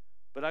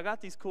 But I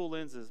got these cool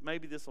lenses.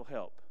 Maybe this will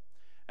help.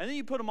 And then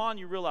you put them on,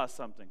 you realize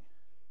something.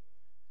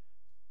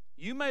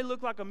 You may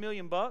look like $1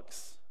 million.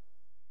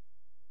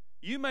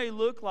 You may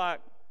look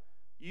like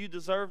you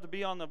deserve to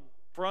be on the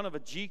front of a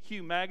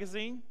GQ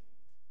magazine.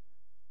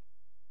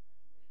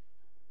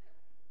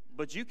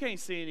 But you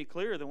can't see any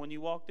clearer than when you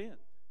walked in.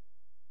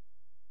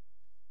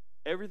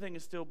 Everything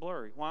is still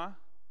blurry. Why?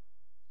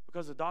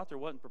 Because the doctor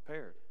wasn't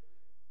prepared.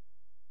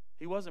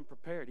 He wasn't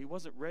prepared. He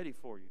wasn't ready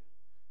for you.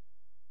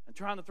 And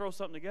trying to throw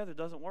something together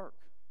doesn't work.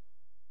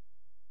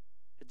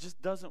 It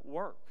just doesn't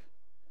work.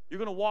 You're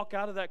going to walk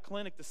out of that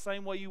clinic the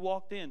same way you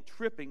walked in,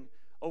 tripping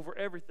over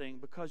everything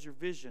because your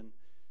vision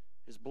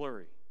is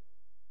blurry.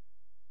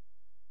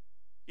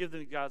 Give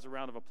them guys a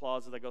round of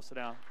applause as they go sit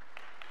down.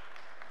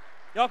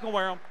 Y'all can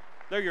wear them.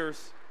 They're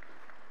yours.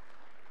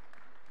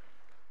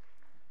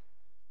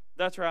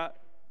 That's right.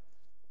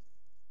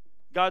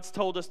 God's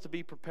told us to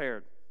be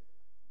prepared.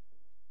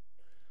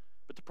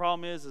 But the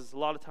problem is a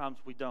lot of times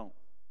we don't.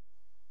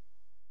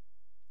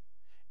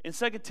 In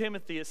 2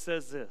 Timothy, it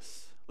says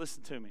this.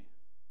 Listen to me.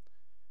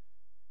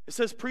 It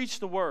says,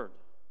 preach the word.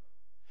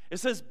 It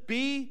says,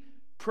 be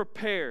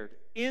prepared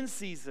in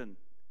season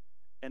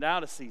and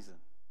out of season.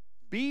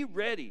 Be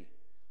ready.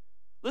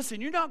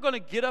 Listen, you're not going to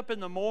get up in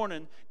the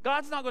morning.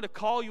 God's not going to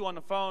call you on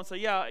the phone and say,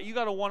 yeah, you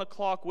got a 1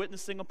 o'clock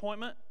witnessing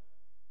appointment.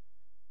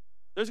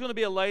 There's going to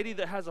be a lady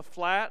that has a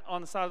flat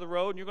on the side of the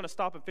road, and you're going to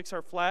stop and fix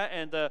her flat,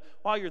 and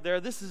while you're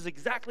there, this is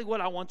exactly what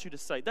I want you to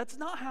say. That's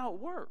not how it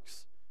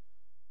works.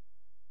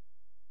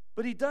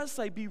 But he does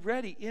say, be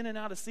ready in and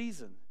out of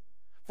season.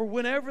 For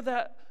whenever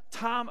that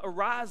time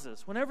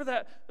arises, whenever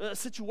that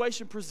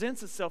situation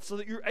presents itself, so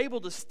that you're able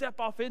to step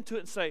off into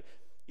it and say,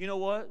 you know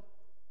what?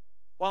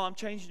 While I'm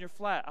changing your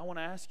flat, I want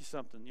to ask you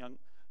something,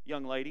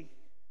 young lady.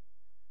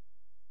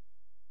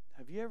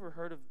 Have you ever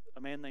heard of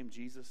a man named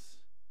Jesus?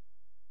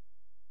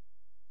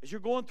 As you're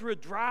going through a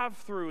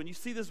drive-through and you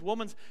see this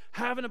woman's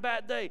having a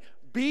bad day,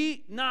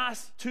 be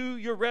nice to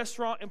your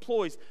restaurant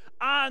employees.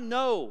 I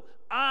know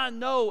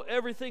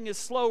everything is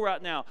slow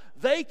right now.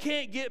 They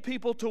can't get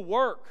people to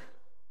work.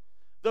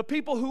 The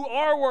people who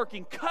are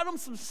working, cut them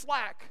some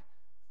slack.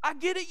 I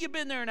get it, you've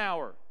been there an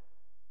hour.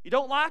 You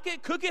don't like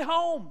it? Cook it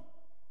home.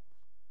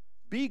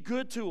 Be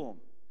good to them.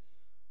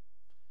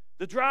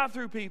 The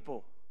drive-through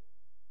people,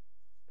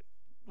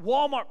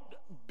 Walmart,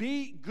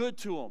 be good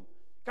to them.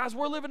 Guys,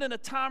 we're living in a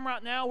time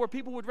right now where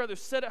people would rather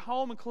sit at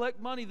home and collect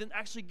money than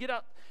actually get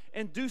out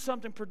and do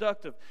something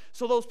productive.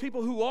 So those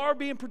people who are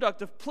being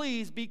productive,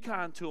 please be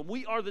kind to them.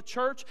 We are the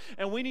church,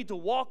 and we need to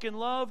walk in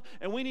love,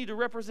 and we need to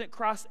represent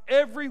Christ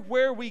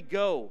everywhere we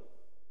go.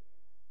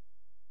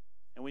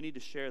 And we need to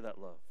share that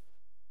love.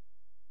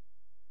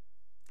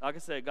 Like I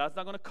said, God's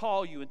not going to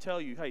call you and tell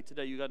you, hey,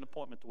 today you got an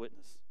appointment to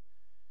witness.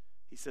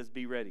 He says,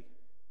 be ready.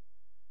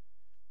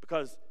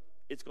 Because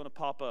it's going to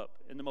pop up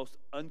in the most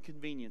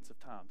inconvenience of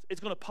times. It's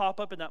going to pop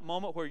up in that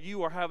moment where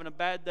you are having a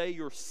bad day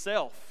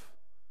yourself.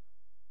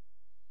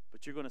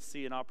 But you're going to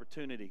see an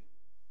opportunity,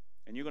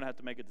 and you're going to have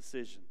to make a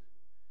decision.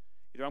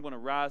 Either I'm going to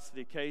rise to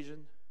the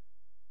occasion,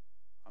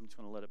 or I'm just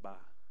going to let it by.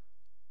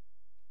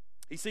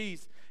 He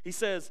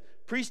says,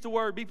 preach the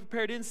word, be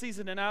prepared in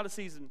season and out of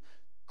season.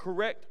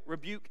 Correct,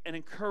 rebuke, and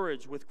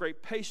encourage with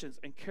great patience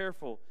and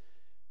careful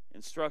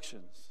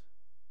instructions.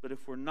 But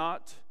if we're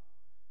not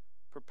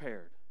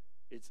prepared,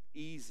 it's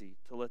easy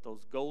to let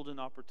those golden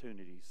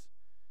opportunities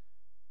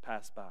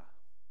pass by.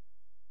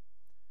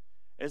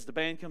 As the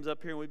band comes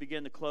up here and we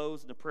begin to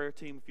close, and the prayer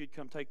team, if you'd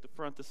come take the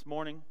front this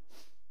morning.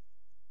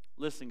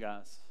 Listen,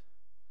 guys.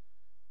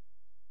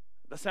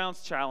 That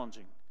sounds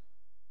challenging.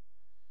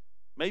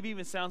 Maybe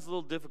even sounds a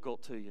little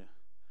difficult to you.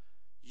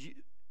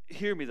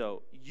 Hear me,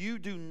 though. You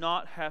do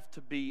not have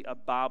to be a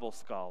Bible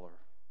scholar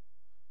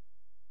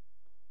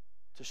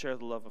to share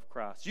the love of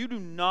Christ. You do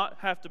not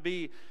have to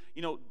be,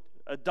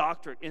 a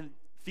doctorate in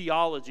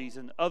theologies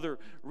and other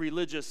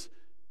religious.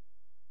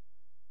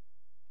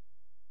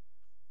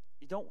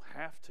 You don't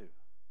have to.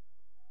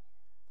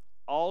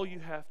 All you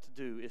have to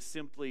do is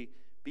simply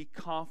be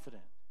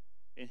confident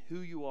in who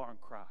you are in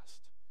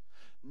Christ.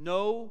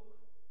 Know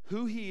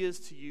who He is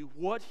to you,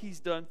 what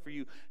He's done for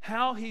you,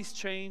 how He's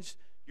changed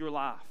your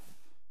life.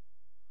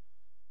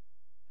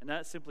 And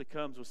that simply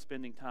comes with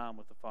spending time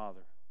with the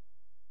Father.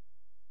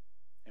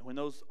 And when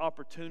those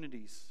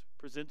opportunities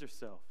present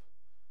themselves,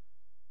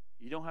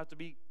 you don't have to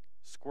be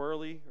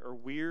squirrely or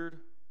weird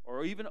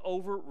or even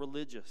over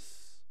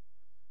religious.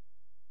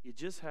 You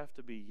just have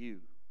to be you.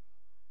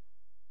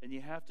 And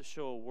you have to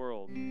show a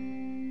world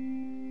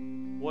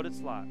what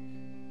it's like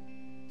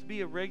to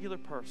be a regular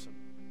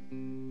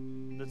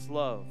person that's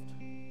loved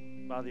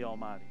by the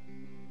Almighty.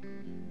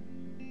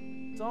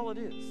 That's all it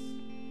is.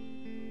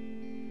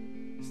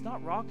 It's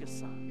not rocket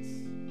science.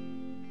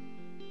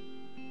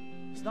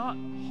 It's not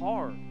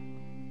hard.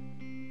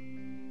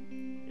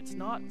 It's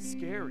not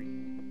scary.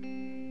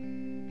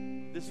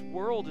 This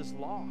world is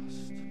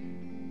lost. You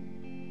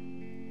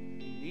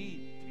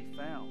need to be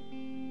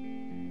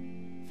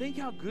found. Think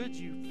how good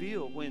you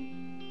feel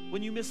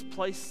when you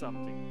misplace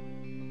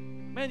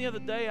something. Man, the other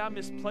day I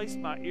misplaced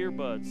my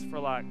earbuds for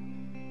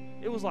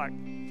it was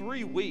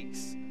 3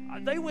 weeks.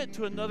 They went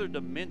to another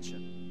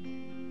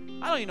dimension.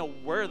 I don't even know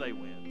where they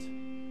went.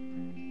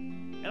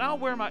 And I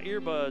wear my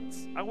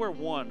earbuds. I wear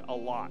one a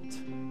lot.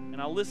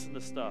 And I listen to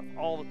stuff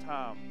all the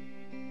time.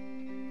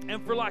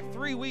 And for like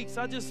 3 weeks,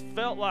 I just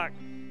felt like,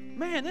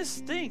 man, this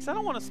stinks. I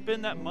don't want to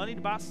spend that money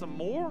to buy some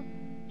more.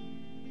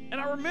 And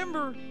I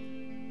remember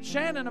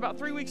Shannon about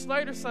 3 weeks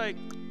later say,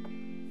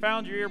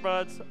 found your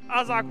earbuds. I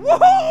was like,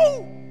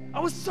 woohoo! I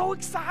was so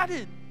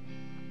excited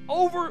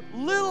over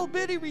little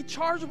bitty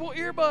rechargeable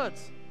earbuds.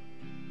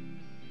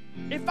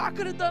 If I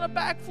could have done a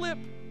backflip,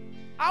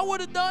 I would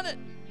have done it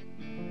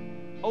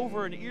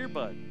over an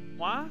earbud.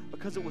 Why?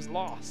 Because it was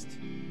lost.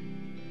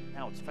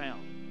 Now it's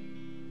found.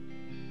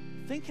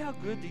 Think how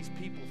good these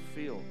people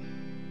feel.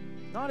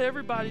 Not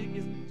everybody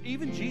is,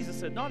 even Jesus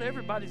said, not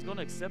everybody's going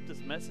to accept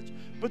this message,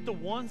 but the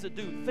ones that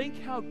do, think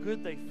how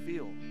good they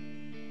feel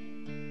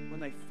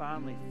when they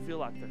finally feel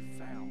like they're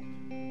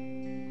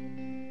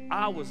found.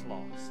 I was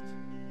lost.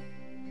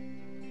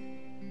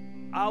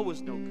 I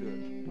was no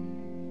good.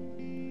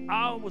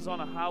 I was on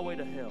a highway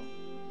to hell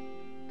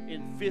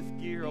in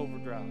 5th gear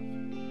overdrive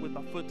with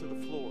my foot to the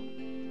floor.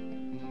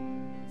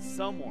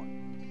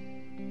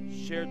 Someone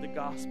shared the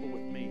gospel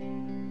with me,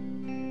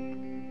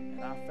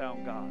 and I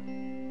found God.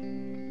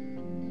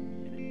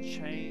 And it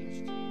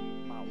changed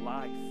my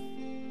life.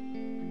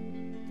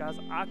 Guys,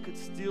 I could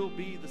still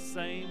be the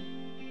same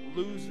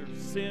loser,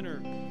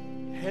 sinner,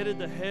 headed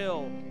to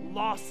hell,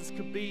 lost as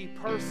could be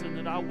person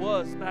that I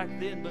was back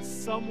then, but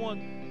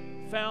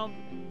someone found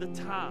the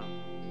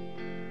time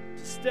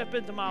to step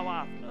into my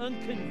life.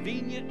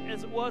 Inconvenient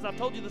as it was, I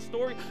told you the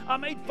story. I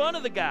made fun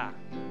of the guy,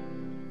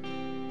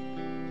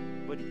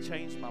 but he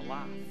changed my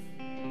life.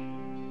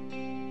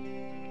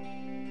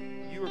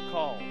 You are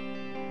called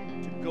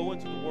to go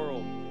into the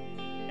world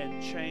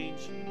and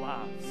change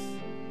lives.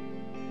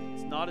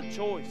 It's not a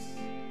choice,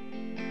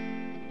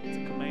 it's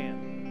a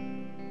command.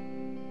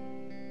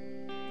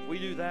 If we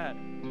do that,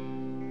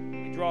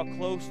 we draw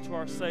close to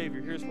our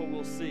Savior. Here's what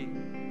we'll see.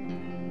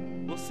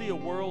 We'll see a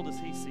world as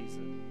He sees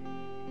it.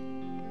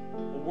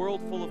 A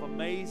world full of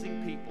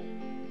amazing people,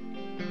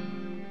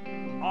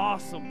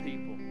 awesome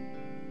people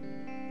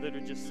that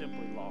are just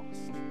simply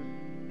lost.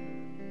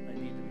 They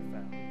need to be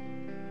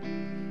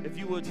found. If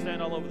you would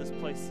stand all over this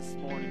place this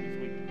morning as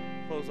we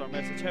close our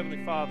message.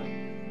 Heavenly Father,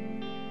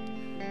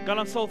 God,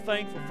 I'm so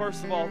thankful,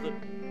 first of all, that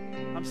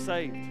I'm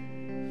saved.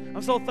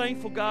 I'm so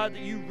thankful, God,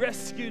 that you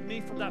rescued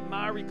me from that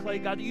miry clay,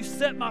 God, that you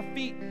set my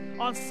feet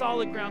on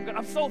solid ground, God.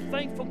 I'm so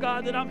thankful,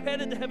 God, that I'm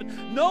headed to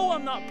heaven. No,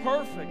 I'm not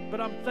perfect, but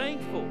I'm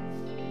thankful,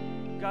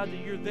 God,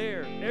 that you're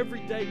there every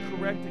day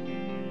correcting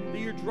me, that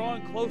you're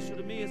drawing closer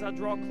to me as I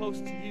draw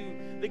close to you,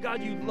 that,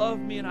 God, you love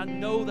me, and I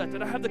know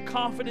that I have the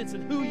confidence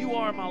in who you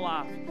are in my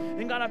life.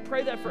 And, God, I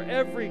pray that for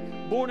every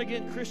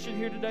born-again Christian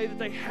here today, that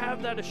they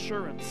have that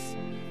assurance.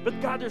 But,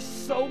 God, there's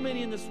so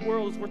many in this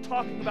world, as we're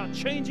talking about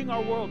changing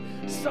our world,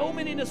 so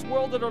many in this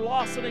world that are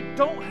lost, and they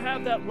don't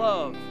have that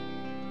love.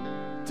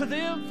 To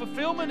them,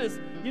 fulfillment is,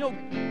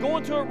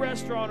 going to a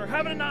restaurant or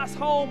having a nice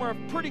home or a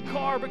pretty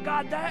car. But,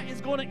 God, that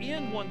is going to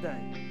end one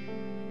day.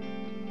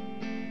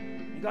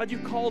 And, God,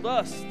 you've called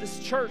us, this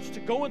church,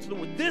 to go into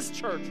this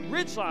church,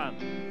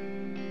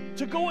 Ridgeline,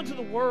 to go into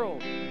the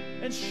world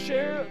and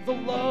share the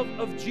love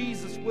of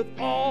Jesus with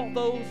all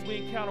those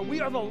we encounter.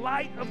 We are the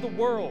light of the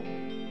world.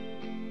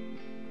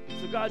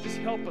 So, God, just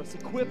help us,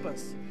 equip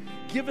us,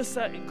 give us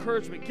that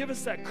encouragement, give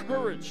us that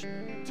courage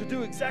to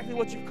do exactly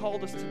what you've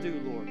called us to do,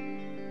 Lord.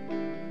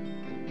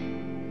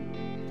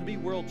 To be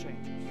world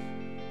changers.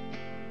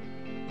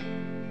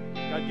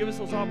 God, give us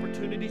those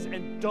opportunities,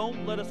 and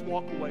don't let us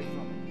walk away from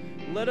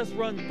them. Let us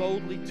run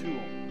boldly to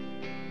them.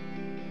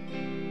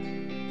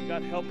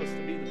 God, help us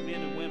to be the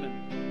men and women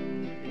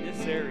in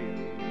this area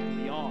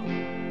and beyond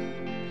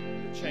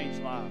that change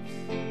lives.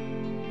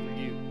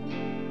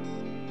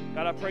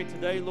 God, I pray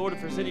today, Lord,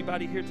 if there's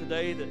anybody here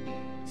today that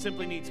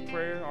simply needs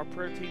prayer, our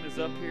prayer team is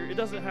up here. It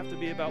doesn't have to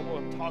be about what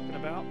I'm talking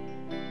about.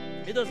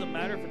 It doesn't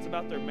matter if it's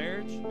about their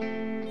marriage,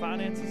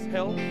 finances,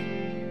 health.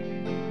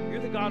 You're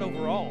the God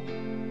over all.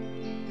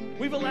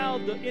 We've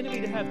allowed the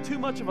enemy to have too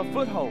much of a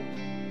foothold.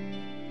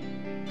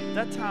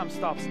 That time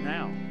stops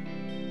now.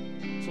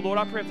 So, Lord,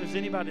 I pray if there's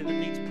anybody that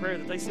needs prayer,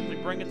 that they simply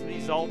bring it to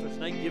these altars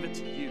and they give it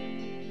to you.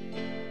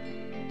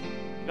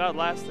 God,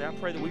 lastly, I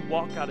pray that we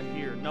walk out of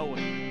here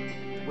knowing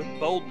with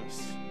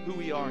boldness who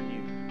we are in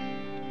you.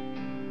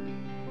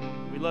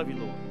 We love you,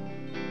 Lord.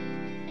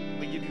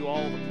 We give you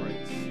all the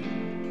praise.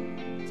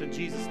 It's in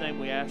Jesus' name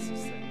we ask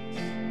these things.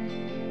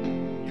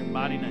 In your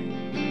mighty name.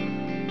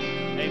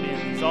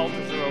 Amen. These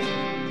altars are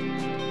open.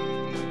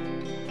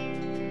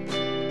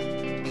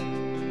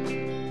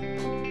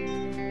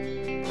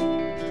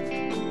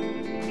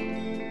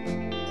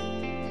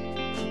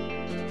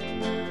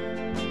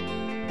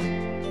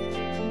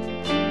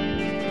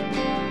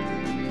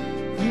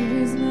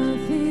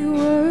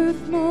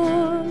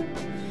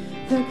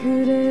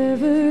 Could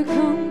ever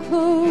come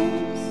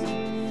close,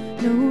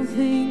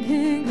 nothing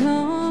can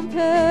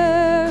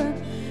compare.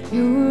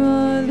 You're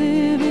our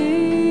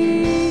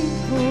living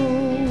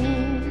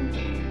hope.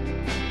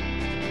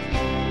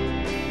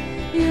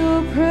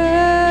 Your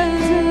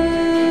presence,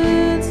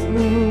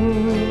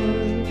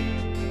 Lord,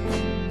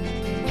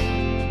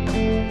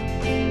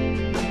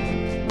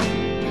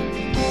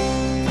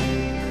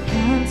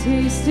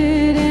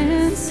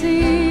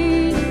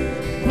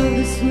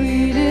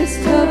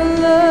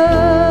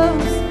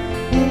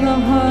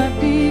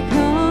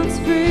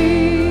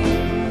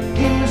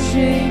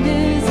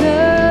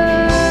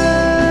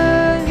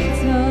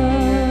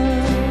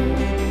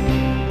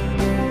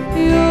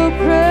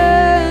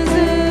 presence,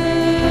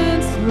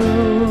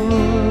 Lord.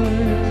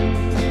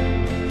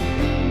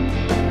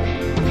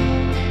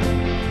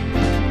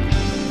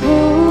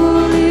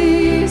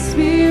 Holy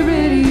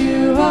Spirit,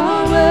 you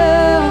are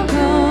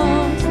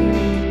welcome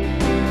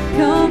to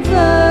come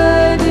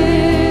flood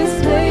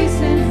this place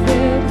and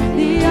fill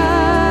the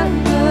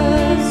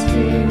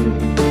atmosphere.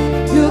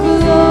 Your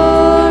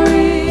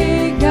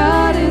glory,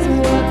 God, is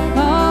what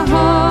our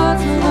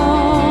hearts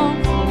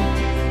long for,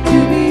 to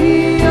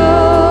be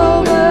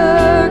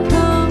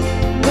overcome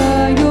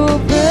by your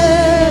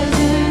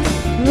presence,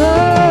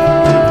 Lord.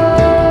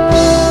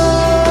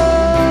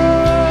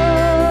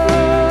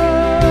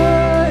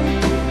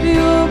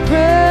 Your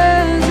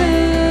presence,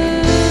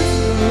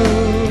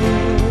 Lord.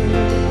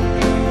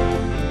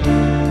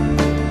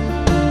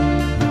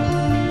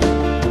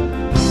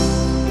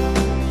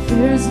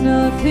 There's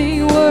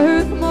nothing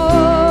worth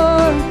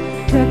more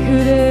that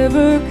could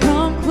ever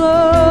come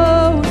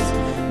close.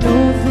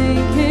 Nothing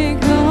can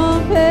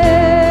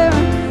compare.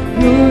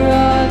 You're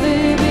our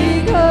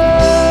living hope.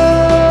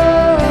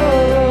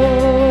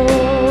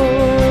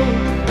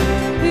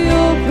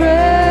 Your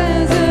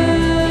presence,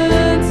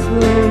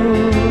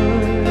 Lord.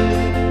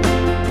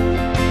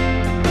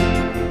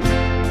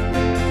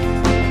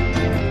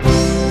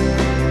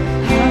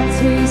 I've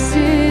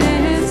tasted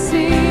and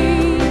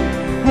seen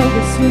of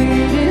the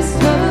sweetest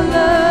of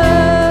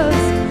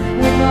loves,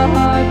 and my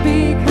heart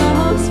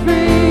becomes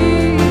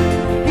free,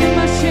 and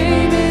my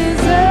shame is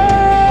undone.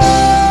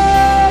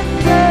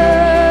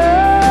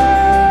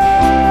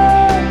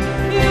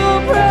 Your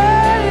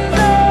presence,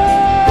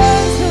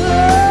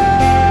 Lord.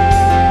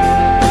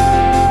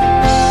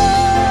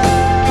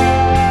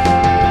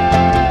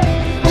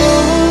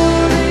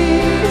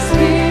 Holy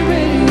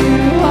Spirit,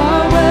 you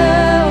are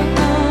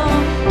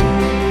welcome.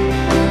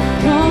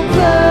 Come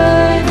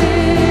flood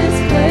this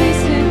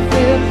place and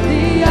fill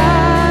the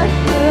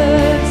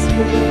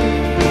atmosphere.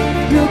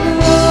 Your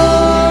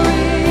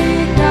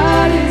glory,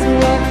 God, is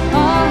what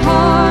our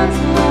hearts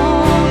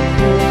long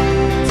for,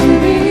 to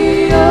be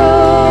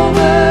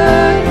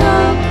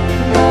overcome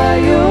by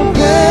your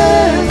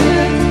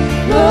presence,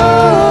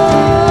 Lord.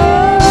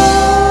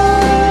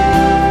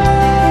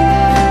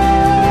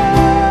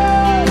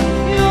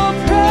 Your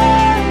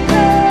presence,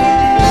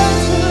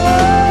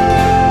 Lord.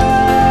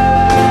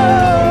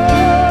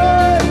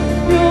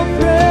 Your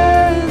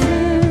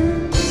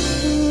presence,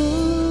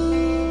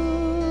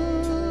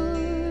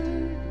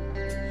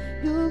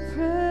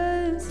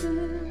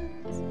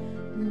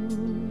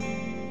 Lord.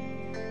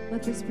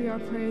 Let this be our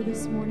prayer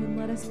this morning.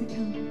 Let us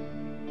become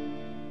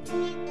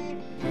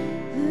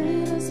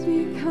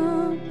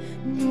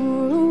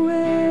more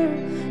aware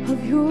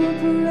of your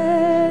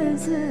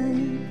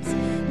presence.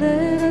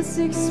 Let us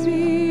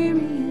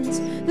experience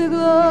the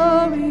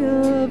glory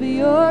of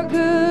your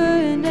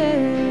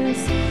goodness.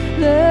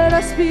 Let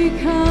us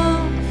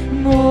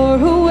become more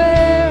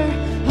aware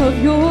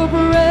of your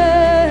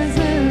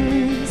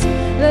presence.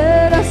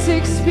 Let us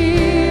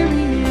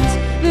experience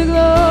the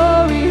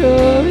glory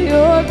of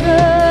your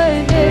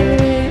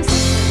goodness.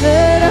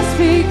 Let us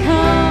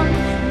become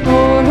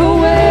more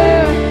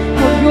aware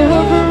of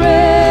your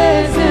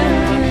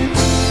presence.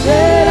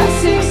 Let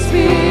us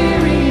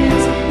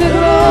experience the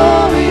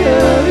glory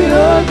of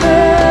your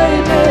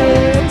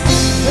goodness.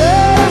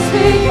 Let us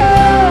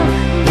become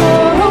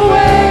more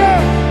aware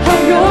of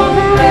your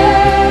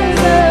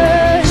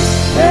presence.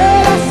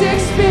 Let us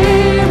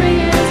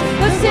experience.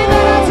 Let's sing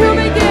that out till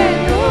we get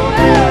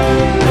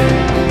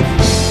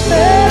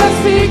let us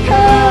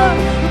become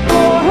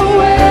more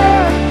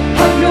aware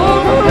of your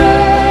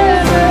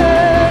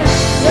presence.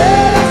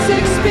 Let us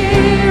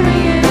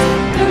experience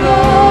the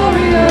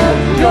glory of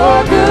your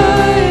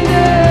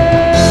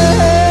goodness.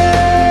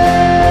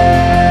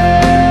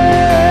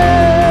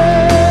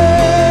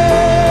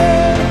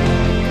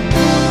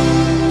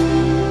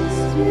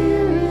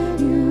 Spirit,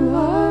 you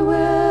are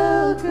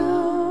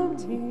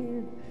welcomed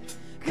here.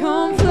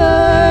 Come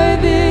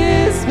flood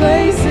this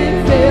place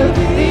and fill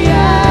the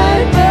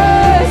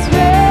atmosphere.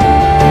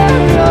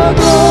 Your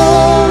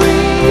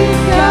glory,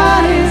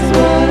 God, is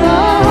what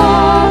our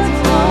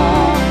hearts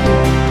long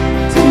for,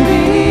 to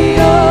be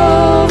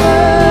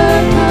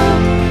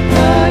overcome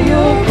by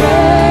your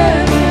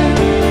presence,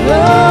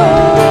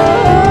 Lord.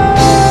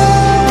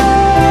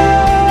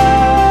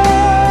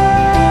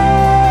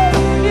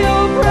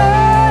 Your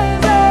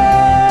presence,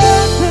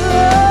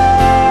 Lord.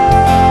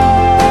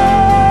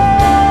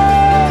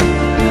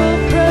 Your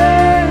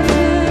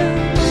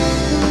presence,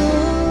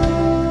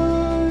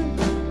 Lord.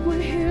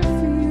 We're here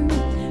for you.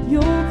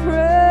 Your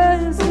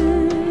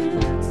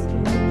presence,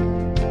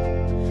 Lord.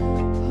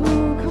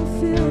 Oh, come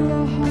fill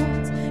our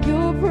hearts.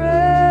 Your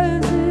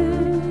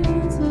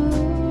presence,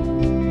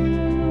 Lord.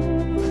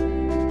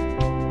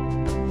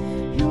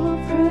 Your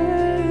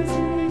presence,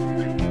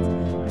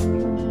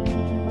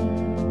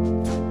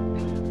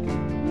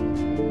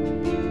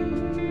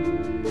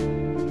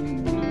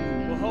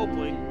 Well,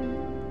 hopefully,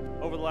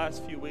 over the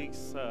last few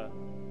weeks,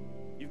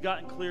 you've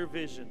gotten clear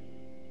vision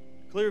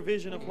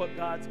of what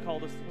God's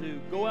called us to do.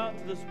 Go out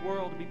into this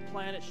world and be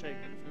planet shakers,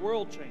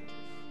 world changers.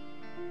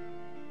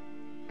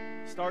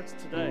 starts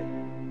today.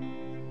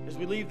 As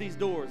we leave these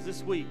doors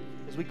this week,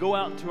 as we go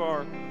out into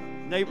our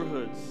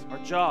neighborhoods, our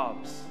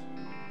jobs,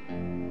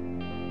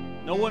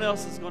 no one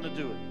else is going to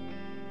do it.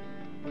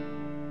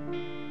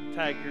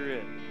 Tag, you're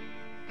it.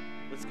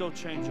 Let's go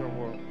change our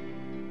world.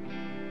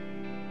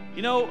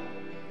 You know,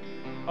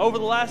 over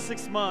the last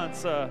 6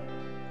 months, I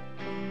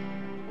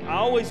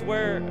always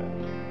wear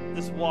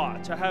this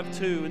watch. I have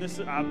two, and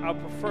I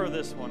prefer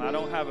this one. I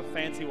don't have a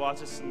fancy watch.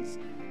 This is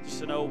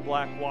just an old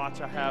black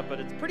watch I have, but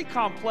it's pretty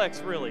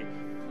complex, really.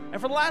 And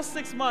for the last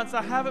 6 months,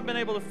 I haven't been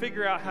able to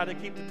figure out how to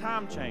keep the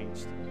time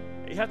changed.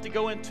 You have to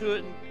go into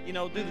it and, you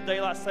know, do the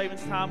daylight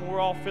savings time.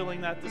 We're all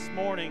feeling that this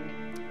morning.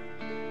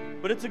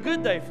 But it's a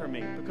good day for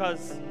me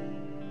because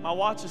my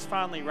watch is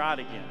finally right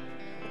again.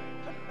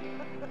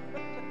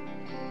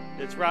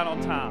 It's right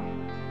on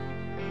time.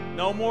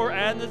 No more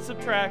adding and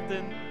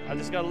subtracting. I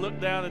just got to look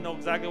down and know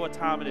exactly what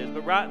time it is.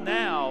 But right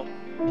now,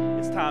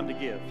 it's time to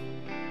give.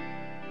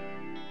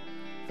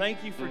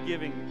 Thank you for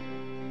giving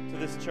to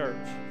this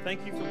church.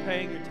 Thank you for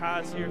paying your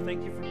tithes here.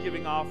 Thank you for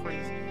giving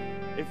offerings.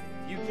 If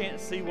you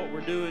can't see what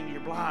we're doing, you're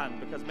blind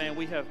because, man,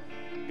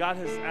 God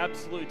has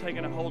absolutely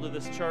taken a hold of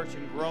this church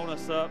and grown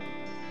us up.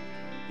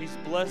 He's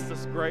blessed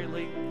us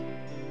greatly.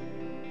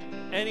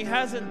 And He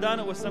hasn't done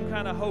it with some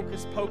kind of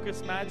hocus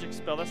pocus magic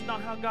spell. That's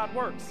not how God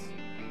works.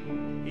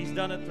 He's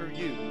done it through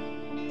you.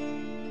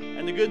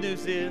 And the good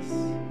news is,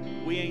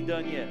 we ain't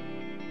done yet.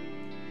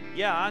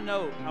 Yeah, I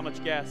know how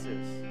much gas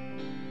is.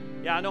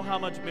 Yeah, I know how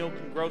much milk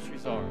and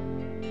groceries are.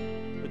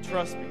 But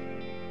trust me,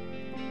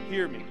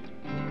 hear me.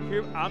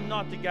 I'm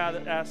not the guy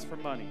that asks for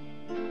money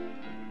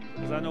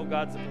because I know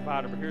God's the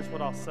provider. But here's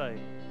what I'll say.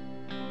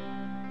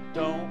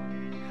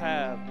 Don't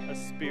have a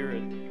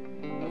spirit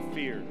of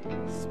fear,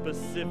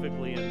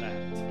 specifically in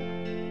that.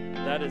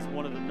 That is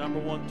one of the number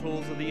one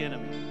tools of the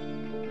enemy.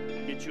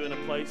 Get you in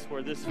a place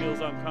where this feels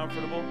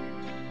uncomfortable.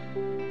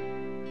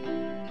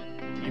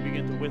 You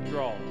begin to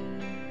withdraw.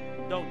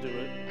 Don't do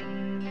it.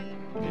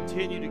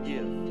 Continue to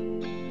give.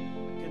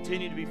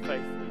 Continue to be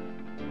faithful.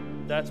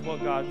 That's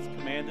what God's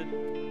commanded.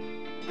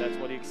 That's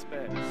what He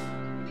expects.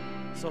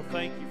 So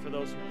thank you for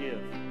those who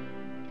give.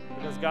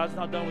 Because God's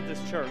not done with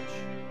this church.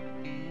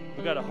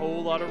 We've got a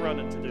whole lot of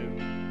running to do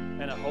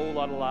and a whole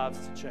lot of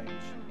lives to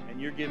change.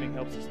 And your giving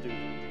helps us do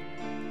that.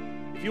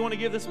 If you want to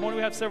give this morning,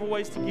 we have several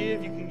ways to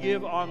give. You can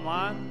give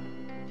online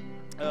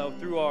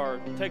through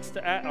our text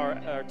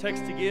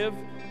to give.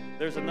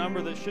 There's a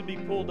number that should be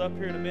pulled up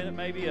here in a minute,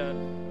 maybe.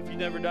 If you've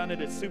never done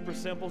it, it's super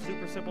simple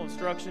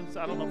instructions.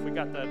 I don't know if we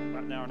got that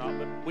right now or not,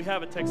 but we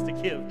have a text to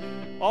give.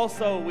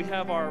 Also, we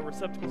have our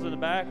receptacles in the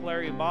back,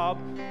 Larry and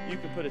Bob. You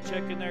can put a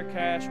check in there,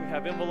 cash. We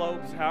have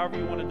envelopes, however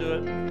you want to do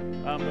it.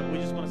 But we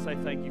just want to say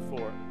thank you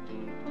for it.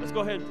 Let's go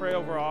ahead and pray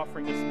over our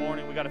offering this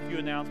morning. We got a few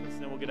announcements,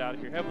 and then we'll get out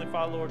of here. Heavenly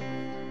Father, Lord,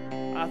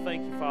 I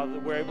thank you, Father,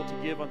 that we're able to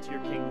give unto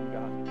your kingdom,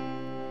 God.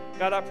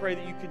 God, I pray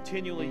that you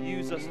continually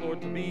use us, Lord,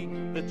 to be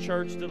the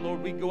church that,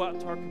 Lord, we go out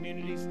into our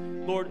communities,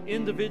 Lord,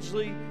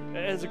 individually,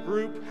 as a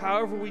group,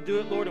 however we do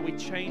it, Lord, and we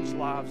change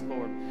lives,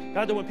 Lord.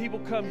 God, that when people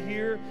come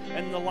here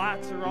and the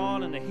lights are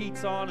on and the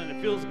heat's on and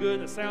it feels good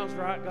and it sounds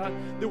right, God,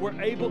 that we're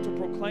able to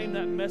proclaim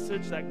that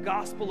message, that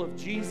gospel of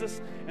Jesus.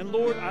 And,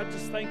 Lord, I'm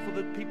just thankful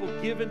that people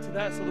give into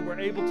that so that we're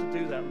able to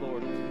do that,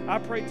 Lord. I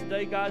pray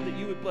today, God, that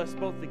you would bless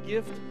both the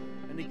gift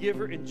and the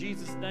giver in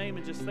Jesus' name,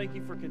 and just thank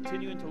you for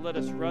continuing to let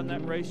us run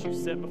that race you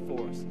set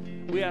before us.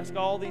 We ask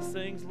all these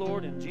things,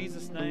 Lord, in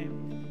Jesus'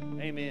 name,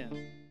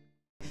 amen.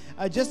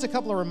 Just a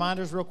couple of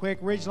reminders real quick.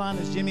 Ridgeline,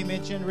 as Jimmy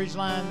mentioned,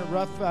 Ridgeline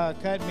Rough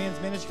Cut Men's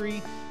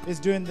Ministry is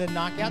doing the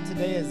knockout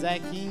today at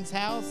Zach King's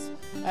house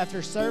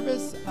after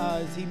service.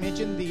 As he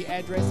mentioned, the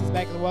address is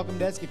back at the welcome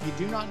desk. If you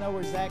do not know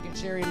where Zach and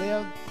Sherry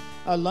live,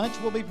 lunch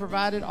will be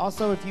provided.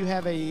 Also, if you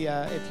have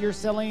if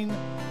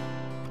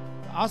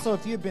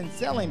you've been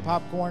selling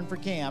popcorn for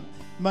camp,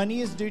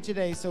 money is due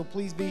today, so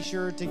please be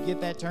sure to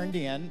get that turned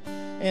in.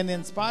 And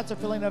then spots are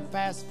filling up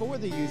fast for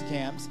the youth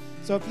camps.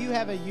 So if you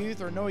have a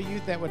youth or know a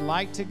youth that would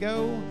like to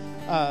go,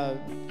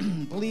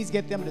 please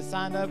get them to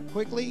sign up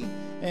quickly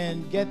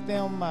and get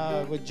them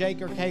with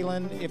Jake or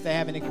Kaylin if they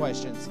have any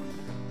questions.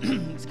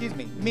 Excuse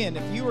me. Men,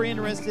 if you are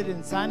interested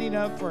in signing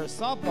up for a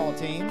softball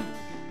team,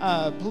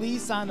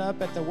 please sign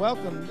up at the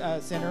Welcome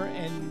Center,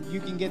 and you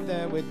can get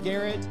with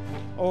Garrett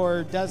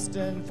or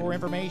Dustin for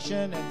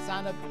information and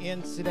sign up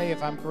in today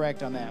if I'm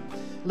correct on that.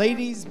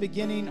 Ladies,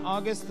 beginning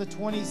August the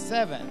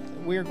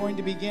 27th, we're going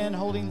to begin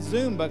holding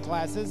Zumba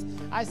classes.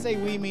 I say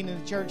we, meaning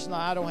the church. No,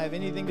 I don't have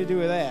anything to do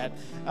with that.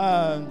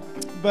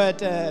 But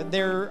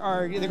they're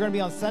going to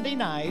be on Sunday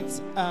nights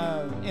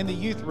in the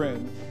youth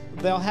room.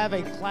 They'll have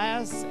a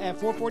class at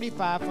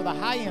 4:45 for the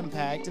high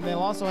impact, and they'll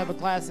also have a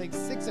class at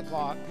 6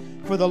 o'clock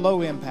for the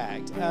low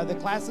impact. The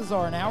classes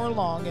are an hour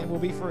long and will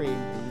be free.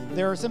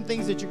 There are some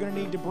things that you're going to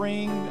need to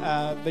bring,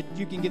 but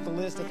you can get the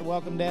list at the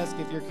welcome desk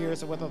if you're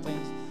curious of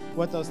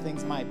what those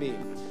things might be.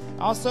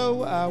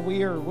 Also,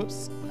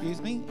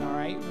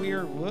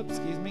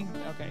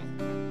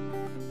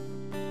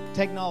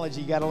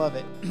 technology, you gotta love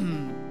it.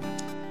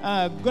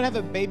 Going to have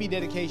a baby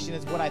dedication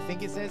is what I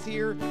think it says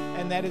here,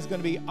 and that is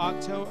going to be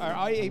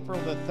April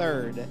the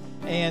 3rd.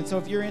 And so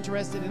if you're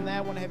interested in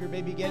that, want to have your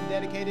baby get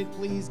dedicated,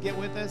 please get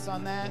with us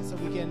on that so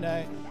we can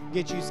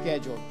get you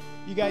scheduled.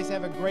 You guys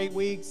have a great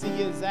week. See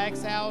you at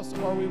Zach's house,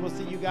 or we will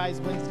see you guys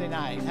Wednesday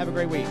night. Have a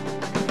great week.